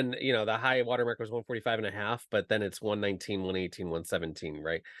 No one, the high water mark was 145.5, but then it's 119, 118, 117,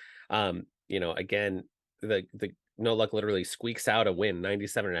 right? Again, the No Luck literally squeaks out a win,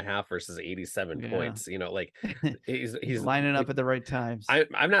 97.5 versus 87 points. Like he's lining up at the right times.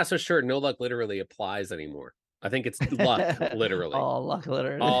 I'm not so sure No Luck literally applies anymore. I think it's luck, literally. All luck,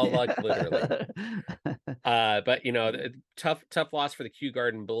 literally. All luck, literally. But tough loss for the Kew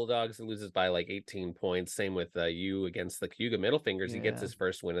Garden Bulldogs. It loses by like 18 points. Same with you against the Cayuga Middle Fingers. He gets his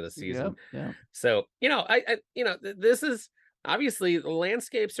first win of the season. Yeah. So this is obviously the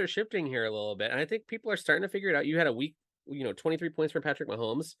landscapes are shifting here a little bit, and I think people are starting to figure it out. You had a week, 23 points for Patrick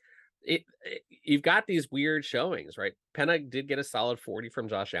Mahomes. You've got these weird showings, right? Penna did get a solid 40 from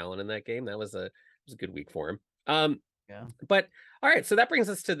Josh Allen in that game. That was a good week for him. But all right, so that brings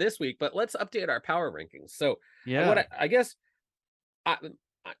us to this week, but let's update our power rankings. So I guess I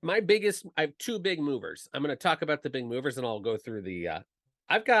have 2 big movers. I'm going to talk about the big movers and I'll go through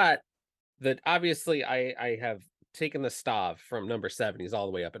I've got obviously I have taken the Stav from number 7. He's all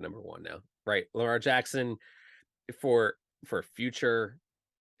the way up at number 1 now, right? Lamar Jackson for future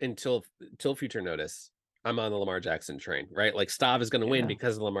until future notice. I'm on the Lamar Jackson train, right? Like Stav is going to win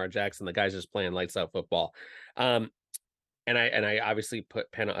because of Lamar Jackson. The guy's just playing lights out football. And I obviously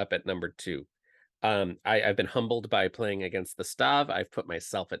put Penna up at number 2. I've been humbled by playing against the Stav. I've put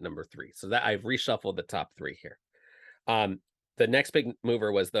myself at number 3. So that I've reshuffled the top 3 here. The next big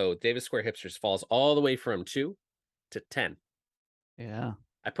mover was though Davis Square Hipsters falls all the way from 2 to 10. Yeah.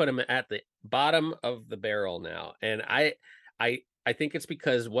 I put him at the bottom of the barrel now. And I think it's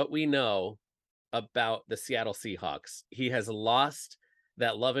because what we know about the Seattle Seahawks, he has lost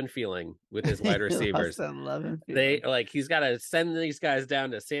that love and feeling with his wide receivers. He's got to send these guys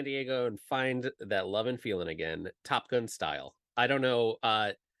down to San Diego and find that love and feeling again, Top Gun style. I don't know.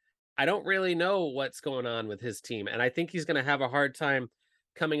 I I don't really know what's going on with his team, and I think he's going to have a hard time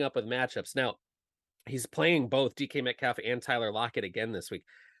coming up with matchups. Now, he's playing both DK Metcalf and Tyler Lockett again this week.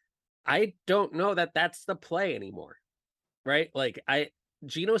 I don't know that that's the play anymore, right? Like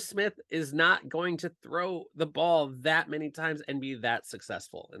Geno Smith is not going to throw the ball that many times and be that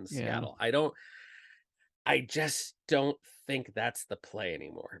successful in Seattle. I just don't think that's the play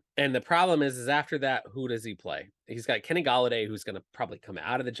anymore. And the problem is after that, who does he play? He's got Kenny Golladay, who's going to probably come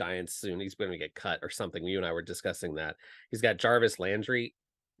out of the Giants soon. He's going to get cut or something. You and I were discussing that. He's got Jarvis Landry,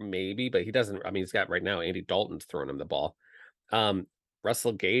 maybe, but he doesn't. I mean, he's got right now Andy Dalton's throwing him the ball.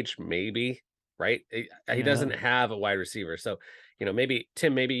 Russell Gage, maybe, right? He doesn't have a wide receiver. So, maybe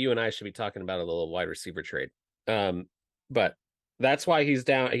Tim, maybe you and I should be talking about a little wide receiver trade. But that's why he's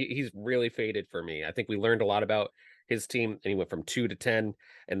down. He's really faded for me. I think we learned a lot about his team, and he went from 2 to 10,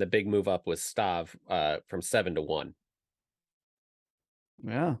 and the big move up was Stav from 7 to 1.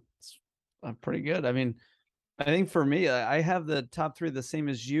 Yeah, it's pretty good. I mean, I think for me, I have the top 3 the same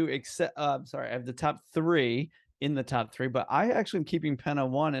as you, except I have the top 3 in the top 3, but I actually am keeping Penna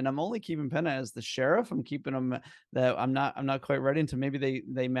 1, and I'm only keeping Penna as the sheriff. I'm keeping him that I'm not quite ready until maybe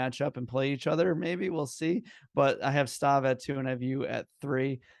they match up and play each other. Maybe we'll see. But I have Stav at 2 and I have you at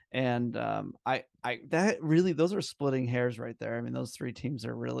 3. And that really, those are splitting hairs right there. I mean, those 3 teams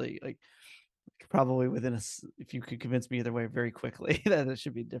are really like probably within if you could convince me either way very quickly that it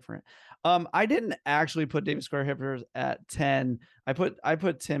should be different. I didn't actually put David Square Hippers at 10. I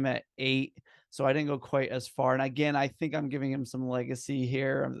put Tim at 8. So I didn't go quite as far. And again, I think I'm giving him some legacy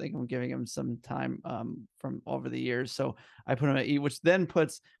here. I think I'm giving him some time from over the years. So I put him at 8, which then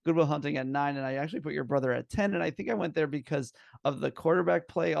puts Good Will Hunting at 9. And I actually put your brother at 10. And I think I went there because of the quarterback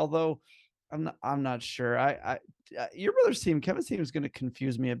play, although I'm not sure. Your brother's team, Kevin's team, is going to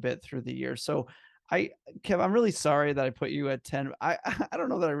confuse me a bit through the year. So Kev, I'm really sorry that I put you at 10. I don't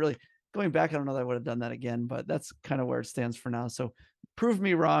know that I really, going back, I don't know that I would have done that again, but that's kind of where it stands for now. So prove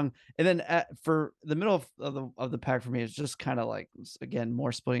me wrong. And then for the middle of the pack for me, it's just kind of like, again,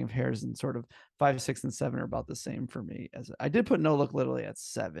 more splitting of hairs, and sort of 5, 6, and 7 are about the same for me. As I did put No Look literally at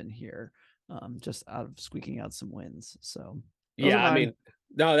 7 here, just out of squeaking out some wins. So yeah, I mean,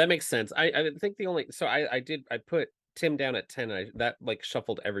 no, that makes sense. I think I put Tim down at 10. That like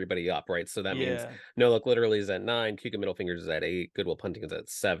shuffled everybody up, right? So that means No Look literally is at 9, Cuca Middle Fingers is at 8, Goodwill Punting is at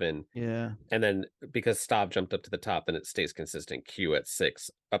 7. Yeah. And then because Stav jumped up to the top, then it stays consistent. Q at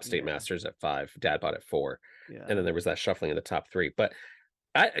 6, Upstate Masters at 5, Dadbot at 4. Yeah. And then there was that shuffling in the top 3. But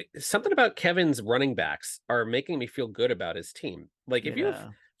something about Kevin's running backs are making me feel good about his team. Like if you have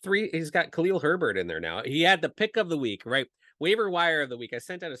 3, he's got Khalil Herbert in there now. He had the pick of the week, right? Waiver wire of the week. I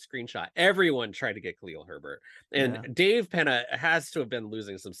sent out a screenshot. Everyone tried to get Khalil Herbert, and Dave Penna has to have been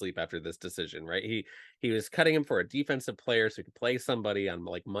losing some sleep after this decision, right? He was cutting him for a defensive player so he could play somebody on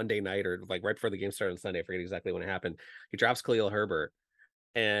like Monday night or like right before the game started on Sunday. I forget exactly when it happened. He drops Khalil Herbert,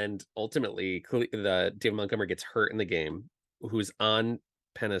 and ultimately the David Montgomery gets hurt in the game, who's on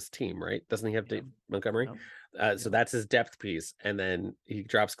Penna's team, right? Doesn't he have Dave Montgomery? So that's his depth piece, and then he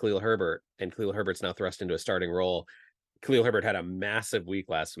drops Khalil Herbert, and Khalil Herbert's now thrust into a starting role. Khalil Herbert had a massive week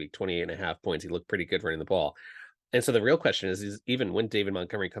last week, 28.5 points. He looked pretty good running the ball. And so the real question is even when David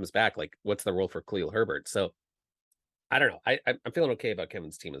Montgomery comes back, like what's the role for Khalil Herbert? So I don't know. I'm feeling okay about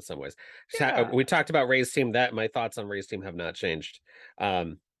Kevin's team in some ways. We talked about Ray's team. That my thoughts on Ray's team have not changed. But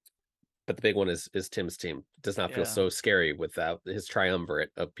the big one is Tim's team. It does not feel so scary without his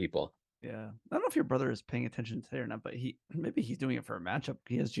triumvirate of people. Yeah. I don't know if your brother is paying attention today or not, but maybe he's doing it for a matchup.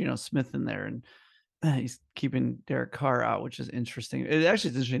 He has Geno Smith in there, and he's keeping Derek Carr out, which is interesting. It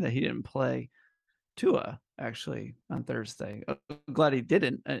actually is interesting that he didn't play Tua actually on Thursday. I'm glad he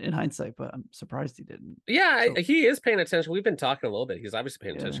didn't in hindsight, but I'm surprised he didn't. Yeah, so, he is paying attention. We've been talking a little bit. He's obviously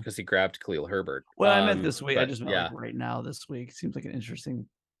paying attention because he grabbed Khalil Herbert. Well, I meant this week. I just meant like right now this week. Seems like an interesting.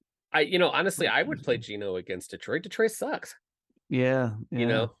 Honestly, I would play Geno against Detroit. Detroit sucks. Yeah.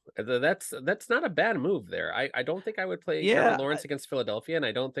 That's not a bad move there. I don't think I would play Trevor Lawrence against Philadelphia, and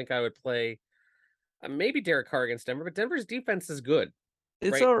I don't think I would play maybe Derek Carr against Denver, but Denver's defense is good.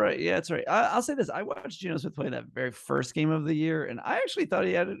 It's all right. Yeah, it's all right. I'll say this. I watched Geno Smith play that very first game of the year, and I actually thought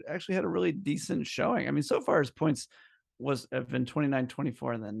he had a really decent showing. I mean, so far his points have been 29,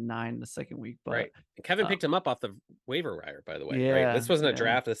 24, and then 9 the second week. But right. And Kevin picked him up off the waiver wire, by the way. Yeah. Right? This wasn't a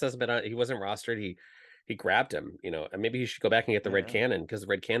draft. This hasn't been he wasn't rostered. He grabbed him, and maybe he should go back and get the Red Cannon, because the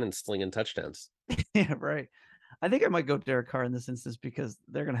Red Cannon's slinging touchdowns. Yeah, right. I think I might go Derek Carr in this instance because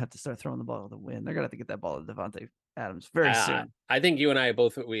they're going to have to start throwing the ball to win. They're going to have to get that ball to Devontae Adams very soon. I think you and I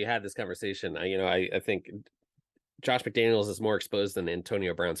we had this conversation. I think Josh McDaniels is more exposed than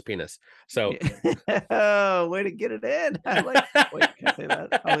Antonio Brown's penis. So, oh, way to get it in. I like. Wait, can I say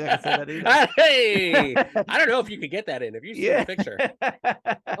that? I don't think I can say that either. Hey, I don't know if you could get that in. If you see the picture,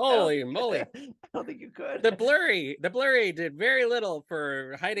 holy moly! I don't think you could. The blurry did very little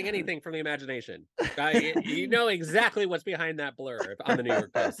for hiding anything from the imagination. You know exactly what's behind that blur on the New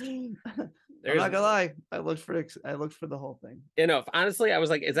York Post. I'm not gonna lie. I looked for the whole thing. You know, honestly, I was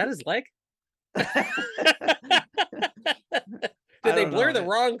like, "Is that his leg?" Did they blur the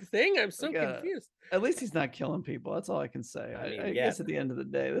wrong thing? I'm so confused. At least he's not killing people. That's all I can say. I guess at the end of the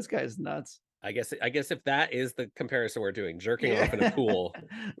day, this guy's nuts. I guess if that is the comparison we're doing, jerking off in a pool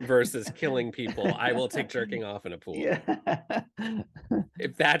versus killing people, I will take jerking off in a pool. Yeah.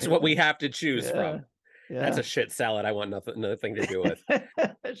 If that's what we have to choose from. Yeah. That's a shit salad I want nothing to do with.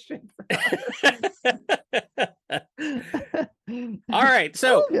 All right,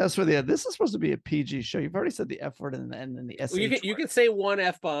 so yes, for the this is supposed to be a PG show. You've already said the F word and then the SH word. You can say one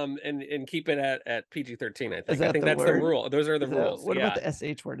F bomb and keep it at PG-13. I think that's the rule. Those are the rules. What about the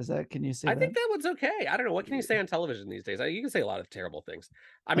SH word? Can you say? I think that one's okay. I don't know. What can you say on television these days? You can say a lot of terrible things.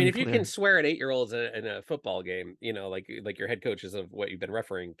 I mean, if you can swear at 8-year-olds in a football game, you know, like your head coaches of what you've been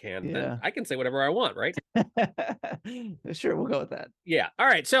refereeing can, then I can say whatever I want, right? Sure, we'll go with that. Yeah. All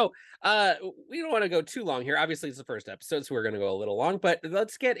right. So we don't want to go too long here. Obviously, it's the first episode, so we're going to go a little long, but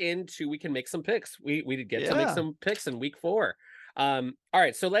let's get into, we can make some picks. We get to make some picks in week 4. All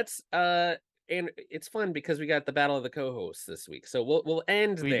right, so let's and it's fun because we got the battle of the co-hosts this week, so we'll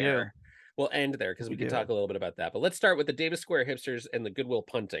end there. We'll end there because we can talk a little bit about that, but let's start with the Davis Square Hipsters and the Goodwill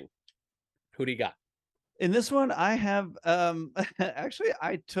Punting. Who do you got in this one? I have actually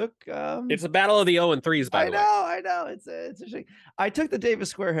I took it's a battle of the 0-3s, by the way. I know it's interesting. I took the Davis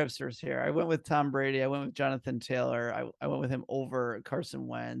Square Hipsters here. I went with Tom Brady. I went with Jonathan Taylor. I went with him over Carson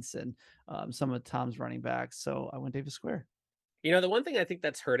Wentz and some of Tom's running backs, so I went Davis Square. You know, the one thing I think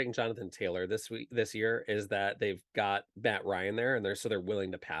that's hurting Jonathan Taylor this year is that they've got Matt Ryan there, and they're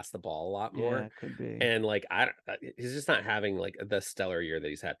willing to pass the ball a lot more. Yeah, could be. And like he's just not having like the stellar year that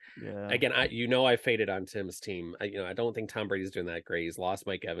he's had. Yeah. Again, I faded on Tim's team. I don't think Tom Brady's doing that great. He's lost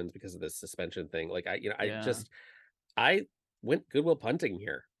Mike Evans because of this suspension thing. Like I went Goodwill Punting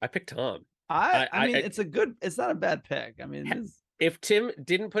here. I picked Tom. I mean, it's not a bad pick. I mean, if Tim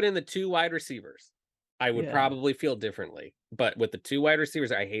didn't put in the 2 wide receivers, I would probably feel differently. But with the 2 wide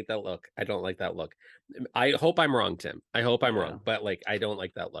receivers, I hate that look. I don't like that look. I hope I'm wrong, Tim. I hope I'm wrong, but like I don't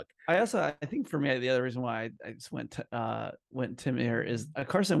like that look. I think for me, the other reason why I just went Tim here is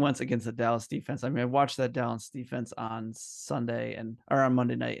Carson Wentz against the Dallas defense. I mean, I watched that Dallas defense on on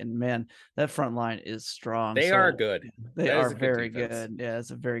Monday night, and man, that front line is strong. They are good. They are very good. Yeah,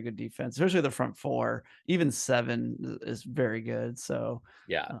 it's a very good defense, especially the front 4. Even 7 is very good. So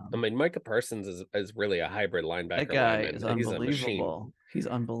yeah, I mean, Micah Parsons is really a hybrid linebacker. That guy is unbelievable. He's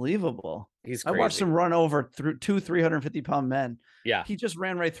unbelievable. He's crazy. I watched him run over through 2 350-pound men. Yeah, he just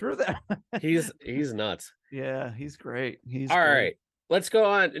ran right through them. he's nuts. Yeah, he's great. All right. Let's go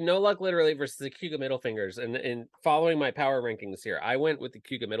on. No Luck Literally versus the Cuga Middle Fingers. And following my power rankings here, I went with the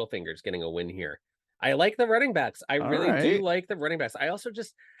Cuga Middle Fingers getting a win here. I like the running backs. I really do like the running backs. I also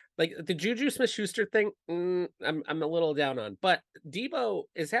just like the Juju Smith-Schuster thing. I'm a little down on, but Debo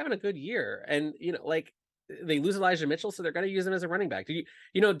is having a good year, and like they lose Elijah Mitchell, so they're going to use him as a running back. Debo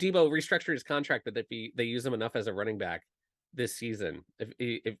restructured his contract, but if they use him enough as a running back this season,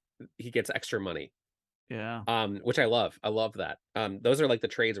 if he gets extra money. Yeah. Which I love. I love that. Those are like the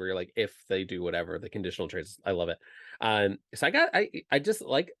trades where you're like, if they do whatever, the conditional trades. I love it. So I just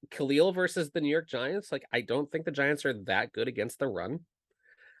like Khalil versus the New York Giants. Like, I don't think the Giants are that good against the run.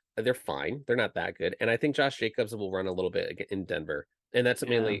 They're fine. They're not that good. And I think Josh Jacobs will run a little bit in Denver. And that's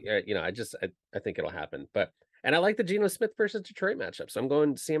mainly, I think it'll happen. And I like the Geno Smith versus Detroit matchup. So I'm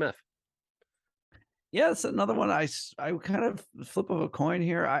going CMF. Yeah, it's another one. I kind of flip of a coin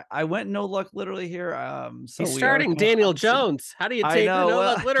here. I went No Luck Literally here. So he's starting Daniel Jones. How do you take No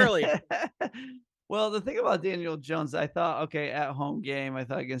Luck Literally? Well, the thing about Daniel Jones, I thought, okay, at home game, I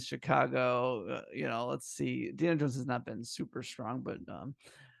thought against Chicago, let's see. Daniel Jones has not been super strong, but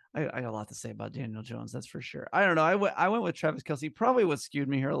I got a lot to say about Daniel Jones, that's for sure. I don't know. I went with Travis Kelce. Probably what skewed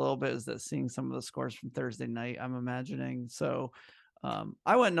me here a little bit is that seeing some of the scores from Thursday night, I'm imagining. So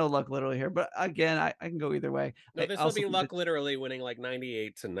I went No Luck Literally here, but again, I can go either way. No, this will be Luck Literally winning like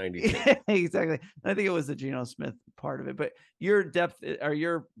 98-92. Exactly. I think it was the Geno Smith part of it, but your depth or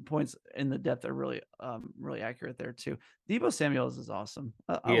your points in the depth are really accurate there too. Deebo Samuels is awesome.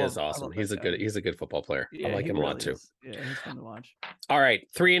 He is awesome. He's a good football player. Yeah, I like him a lot too. Yeah, he's fun to watch. All right,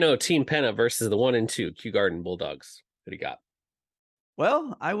 3-0 Team Penna versus the 1-2 Kew Garden Bulldogs. What do you got?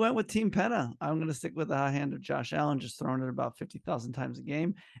 Well, I went with Team Penna. I'm going to stick with the high hand of Josh Allen, just throwing it about 50,000 times a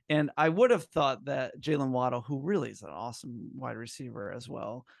game. And I would have thought that Jalen Waddle, who really is an awesome wide receiver as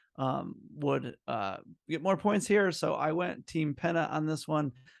well, would get more points here. So I went Team Penna on this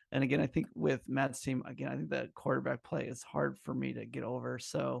one. And again, I think with Matt's team, again, I think that quarterback play is hard for me to get over.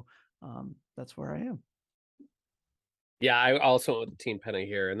 So that's where I am. Yeah, I also went with Team Penna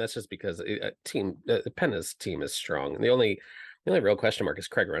here, and that's just because Penna's team is strong. The only real question mark is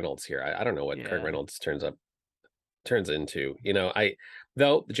Craig Reynolds here. I don't know what Craig Reynolds turns into.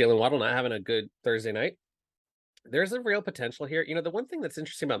 Though Jalen Waddle not having a good Thursday night, there's a real potential here. The one thing that's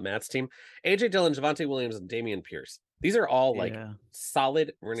interesting about Matt's team, AJ Dillon, Javonte Williams, and Dameon Pierce, these are all like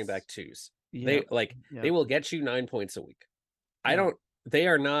solid running back twos. They will get you 9 points a week. They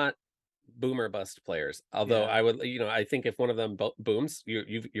are not boomer bust players. Although I would, I think if one of them booms, you're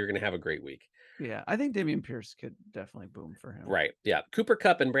going to have a great week. Yeah, I think Dameon Pierce could definitely boom for him. Right. Yeah. Cooper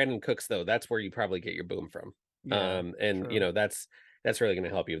Kupp and Brandon Cooks, though, that's where you probably get your boom from. True. That's really going to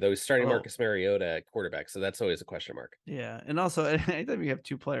help you. Though he's starting Marcus Mariota at quarterback, so that's always a question mark. Yeah, and also anytime you have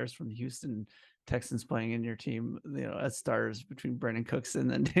two players from the Houston Texans playing in your team, as starters between Brandon Cooks and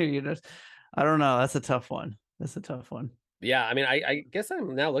then I don't know. That's a tough one. Yeah, I mean, I guess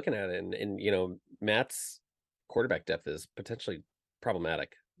I'm now looking at it, and Matt's quarterback depth is potentially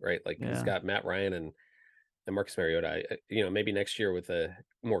problematic, right? Like he's got Matt Ryan and Marcus Mariota. Maybe next year with a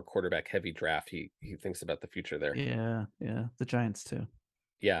more quarterback heavy draft, he thinks about the future there. Yeah, the Giants too.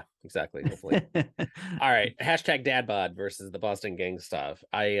 Yeah, exactly. Hopefully. All right. #DadBod versus the Boston Gang Stuff.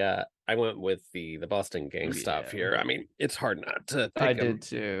 I went with the Boston Gang Stuff here. I mean, it's hard not to pick I did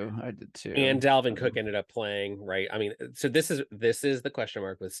too. And Dalvin Cook ended up playing, right? I mean, so this is the question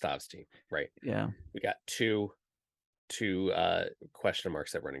mark with Stav's team, right? Yeah. We got two question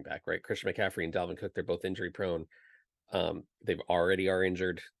marks at running back, right? Christian McCaffrey and Dalvin Cook, they're both injury prone. They've already are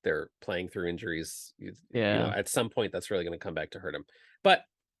injured. They're playing through injuries. At some point that's really going to come back to hurt him. But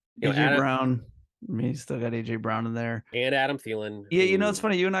AJ Brown, he's still got AJ Brown in there, and Adam Thielen. Yeah, it's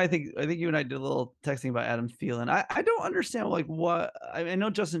funny. I think you and I did a little texting about Adam Thielen. I don't understand what I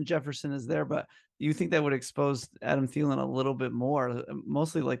know. Justin Jefferson is there, but you think that would expose Adam Thielen a little bit more,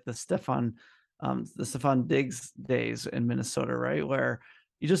 mostly like the Stefon Diggs days in Minnesota, right? Where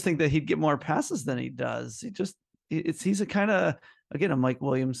you just think that he'd get more passes than he does. He's a kind of, again, a Mike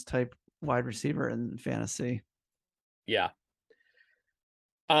Williams type wide receiver in fantasy. Yeah.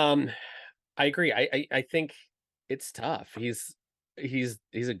 I agree. I think it's tough. He's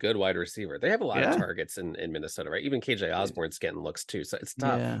a good wide receiver. They have a lot of targets in Minnesota, right? Even KJ Osborne's getting looks too, so it's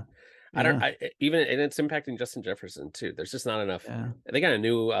tough. Yeah. And it's impacting Justin Jefferson too. There's just not enough. They got a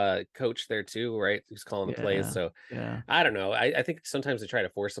new coach there too, right? Who's calling the plays. So I don't know. I think sometimes they try to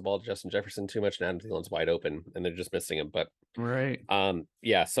force the ball to Justin Jefferson too much, and Adam Thielen's wide open, and they're just missing him. But So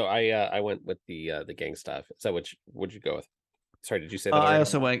I went with the gang stuff. So what'd you go with? Sorry, did you say that? I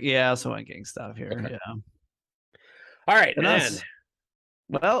also went gang stuff here. Okay. Yeah. All right, man.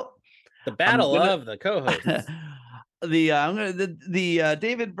 Well, the battle of the co-hosts. the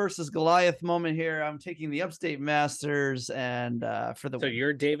David versus Goliath moment here. I'm taking the Upstate Masters, and for the. So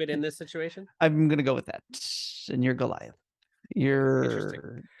you're David in this situation? I'm gonna go with that, and you're Goliath.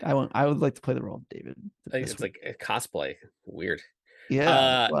 I would like to play the role of David. It's like a cosplay. Weird.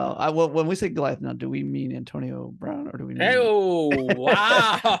 Yeah. When we say Goliath now, do we mean Antonio Brown or do we mean? Oh,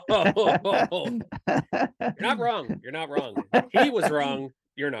 wow. You're not wrong. He was wrong.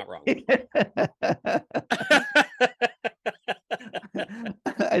 You're not wrong.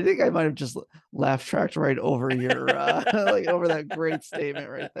 I think I might have just laugh tracked right over your over that great statement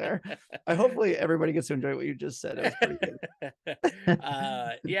right there. Hopefully everybody gets to enjoy what you just said. It was pretty good.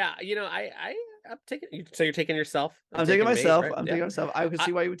 I'm taking. So you're taking yourself. I'm taking myself. Right? I'm taking myself. I can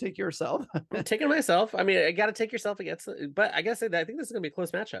see why you would take yourself. I'm taking myself. I mean, I got to take yourself against. But I guess I think this is going to be a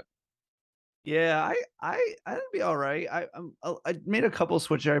close matchup. Yeah, I'd be all right. I made a couple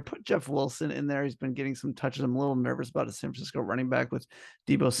switches. I put Jeff Wilson in there. He's been getting some touches. I'm a little nervous about a San Francisco running back with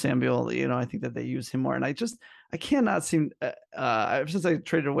Deebo Samuel. I think that they use him more, and I cannot seem. Ever since I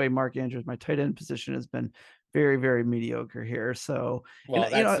traded away Mark Andrews, my tight end position has been very, very mediocre here. So,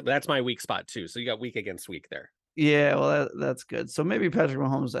 that's my weak spot too. So you got week against week there. Yeah, well, that's good. So maybe Patrick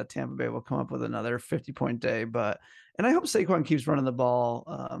Mahomes at Tampa Bay will come up with another 50-point day, and I hope Saquon keeps running the ball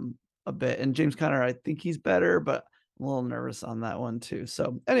a bit. And James Conner, I think he's better, but I'm a little nervous on that one too.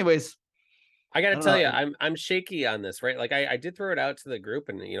 So, anyways, I got to tell you, I'm shaky on this, right? Like I did throw it out to the group,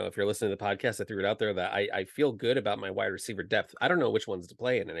 and if you're listening to the podcast, I threw it out there that I feel good about my wide receiver depth. I don't know which ones to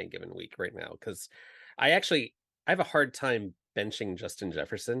play in any given week right now because I have a hard time benching Justin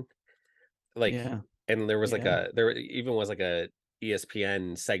Jefferson. And there was there even was like a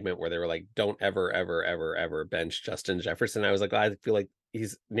ESPN segment where they were like, don't ever, ever, ever, ever bench Justin Jefferson. I was like, I feel like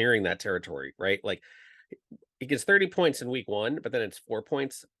he's nearing that territory, right? Like he gets 30 points in week 1, but then it's 4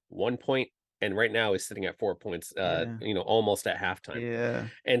 points, 1 point. And right now he's sitting at 4 points, almost at halftime. Yeah.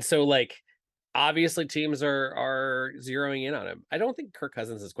 And so like, obviously teams are zeroing in on him. I don't think Kirk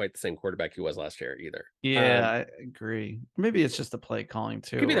Cousins is quite the same quarterback he was last year either. Yeah, I agree. Maybe it's just the play calling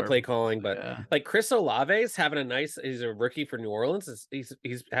too. Could be the play calling, but like Chris Olave's having he's a rookie for New Orleans. He's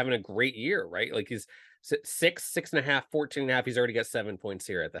having a great year, right? Like he's 6.5, 14.5. He's already got 7 points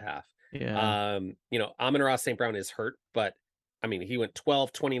here at the half. Yeah. Amon-Ra St. Brown is hurt, but I mean, he went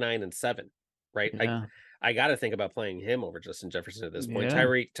 12, 29, and 7, right? Yeah. I got to think about playing him over Justin Jefferson at this point.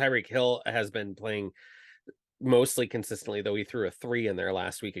 Tyreek Hill has been playing mostly consistently, though he threw a 3 in there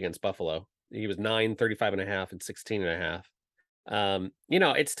last week against Buffalo. He was 9, 35.5, and 16.5.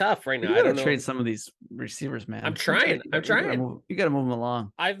 It's tough right now. You gotta trade some of these receivers, man. I'm trying. You gotta move them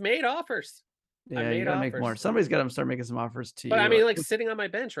along. I've made offers. Yeah, you gotta make more. Somebody's got to start making some offers to you. But I mean, like sitting on my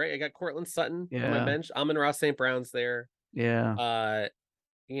bench, right? I got Cortland Sutton on my bench. Amon-Ra St. Brown's there. Yeah.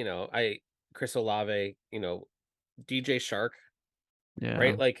 Chris Olave, DJ Shark. Yeah.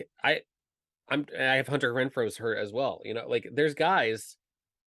 Right. Like I have Hunter Renfro's hurt as well. Like there's guys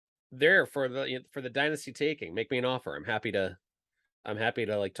there for the dynasty taking. Make me an offer. I'm happy to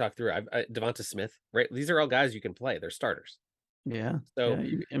like talk through. Devonta Smith, right? These are all guys you can play. They're starters. Yeah. So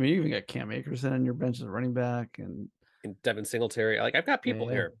you even got Cam Akers on your bench as a running back and Devin Singletary. Like I've got people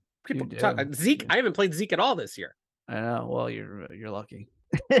here. People talk Zeke. I haven't played Zeke at all this year. I know. Well, you're lucky.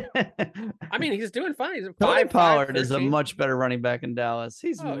 I mean, he's doing fine. He's Tony Pollard is a much better running back in Dallas.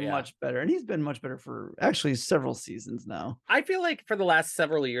 He's much better, and he's been much better for actually several seasons now. I feel like for the last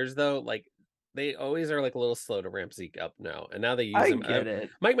several years, though, like they always are like a little slow to ramp Zeke up now, and now they use him. Get it.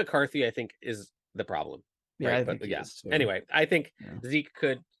 Mike McCarthy, I think, is the problem. Yeah, right? Anyway, I think Zeke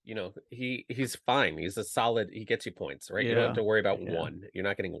could. He's fine. He's a solid. He gets you points, right? You don't have to worry about one. You're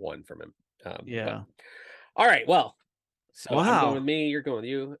not getting one from him. All right. Well. So I'm going with me, you're going with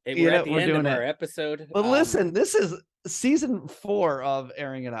you. We're at the end of our episode. But listen, this is season 4 of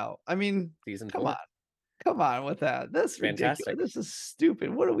Airing It Out. I mean, come on with that. That's fantastic. Ridiculous. This is stupid.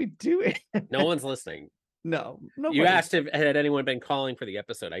 What are we doing? No one's listening. No. You asked if had anyone been calling for the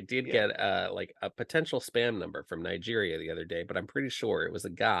episode. I did get like a potential spam number from Nigeria the other day, but I'm pretty sure it was a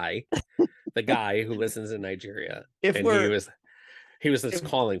guy, the guy who listens in Nigeria. He was just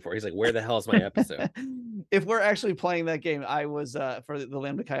calling for. He's like, "Where the hell is my episode?" If we're actually playing that game, I was for the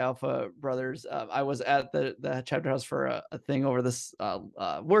Lambda Chi Alpha brothers. I was at the chapter house for a thing over this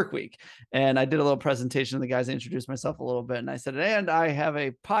work week, and I did a little presentation. The guys introduced myself a little bit, and I said, "And I have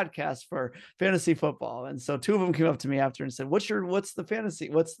a podcast for fantasy football." And so 2 of them came up to me after and said, "What's the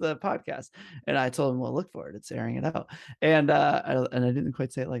podcast?" And I told them, "Well, look for it. It's Airing It Out." And I didn't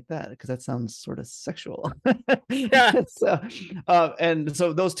quite say it like that because that sounds sort of sexual. And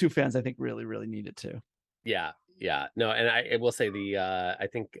so those 2 fans, I think, really, really need it too. Yeah. No, and I will say I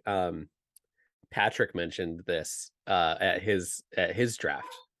think Patrick mentioned this at his draft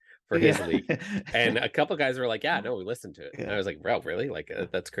for his league, and a couple guys were like, "Yeah, no, we listened to it." And I was like, "Bro, really? Like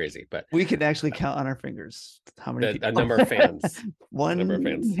that's crazy." But we can actually count on our fingers how many a number of fans. One number of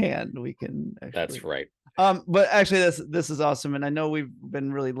fans. Hand we can. That's right. But actually this is awesome, and I know we've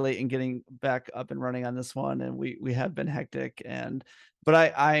been really late in getting back up and running on this one, and we have been hectic, but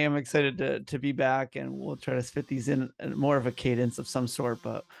I am excited to be back, and we'll try to fit these in more of a cadence of some sort,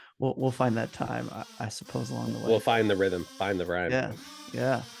 but we'll find that time, I suppose, along the way. We'll find the rhythm, find the rhyme.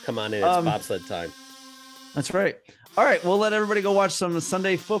 Yeah. Come on in, it's bobsled time. That's right. All right, we'll let everybody go watch some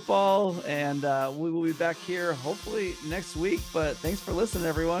Sunday football, and we will be back here hopefully next week, but thanks for listening,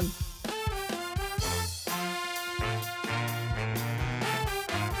 everyone.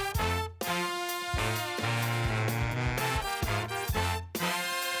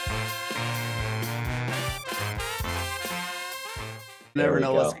 You never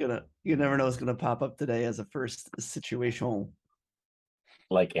know what's gonna pop up today as a first situational.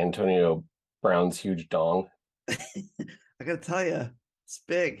 Like Antonio Brown's huge dong. I gotta tell you, it's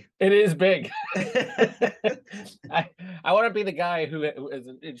big. It is big. I want to be the guy who is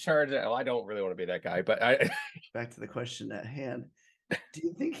in charge. Well, I don't really want to be that guy, but back to the question at hand. Do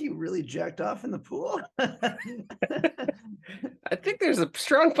you think he really jacked off in the pool? I think there's a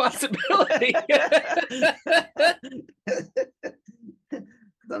strong possibility.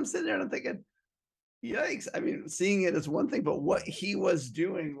 I'm sitting there and I'm thinking, yikes. I mean, seeing it is one thing, but what he was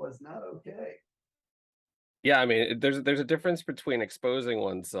doing was not okay. Yeah, I mean, there's a difference between exposing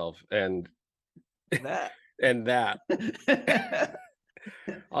oneself and that. and that.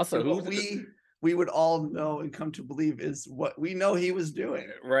 Also, we would all know and come to believe is what we know he was doing.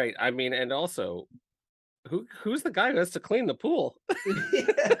 Right. I mean, and also, who's the guy who has to clean the pool?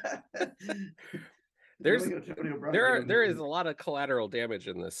 There is a lot of collateral damage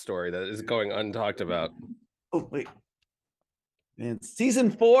in this story that is going untalked about. Oh wait, and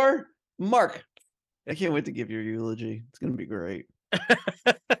season 4, Mark. I can't wait to give your eulogy. It's gonna be great.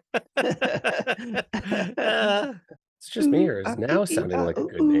 It's just me, or is now sounding like a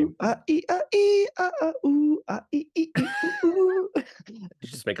good name? Did you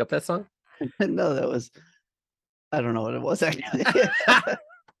just make up that song? No, that was, I don't know what it was actually.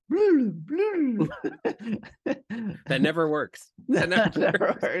 That never works. That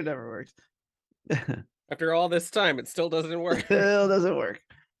never works. After all this time, it still doesn't work. Still doesn't work.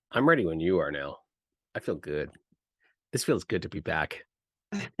 I'm ready when you are now. I feel good. This feels good to be back.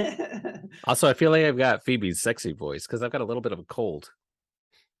 Also, I feel like I've got Phoebe's sexy voice because I've got a little bit of a cold.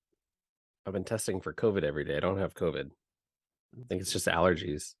 I've been testing for COVID every day. I don't have COVID. I think it's just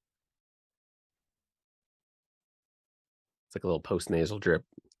allergies. It's like a little post-nasal drip.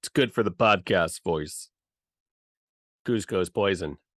 It's good for the podcast voice. Cusco's poison.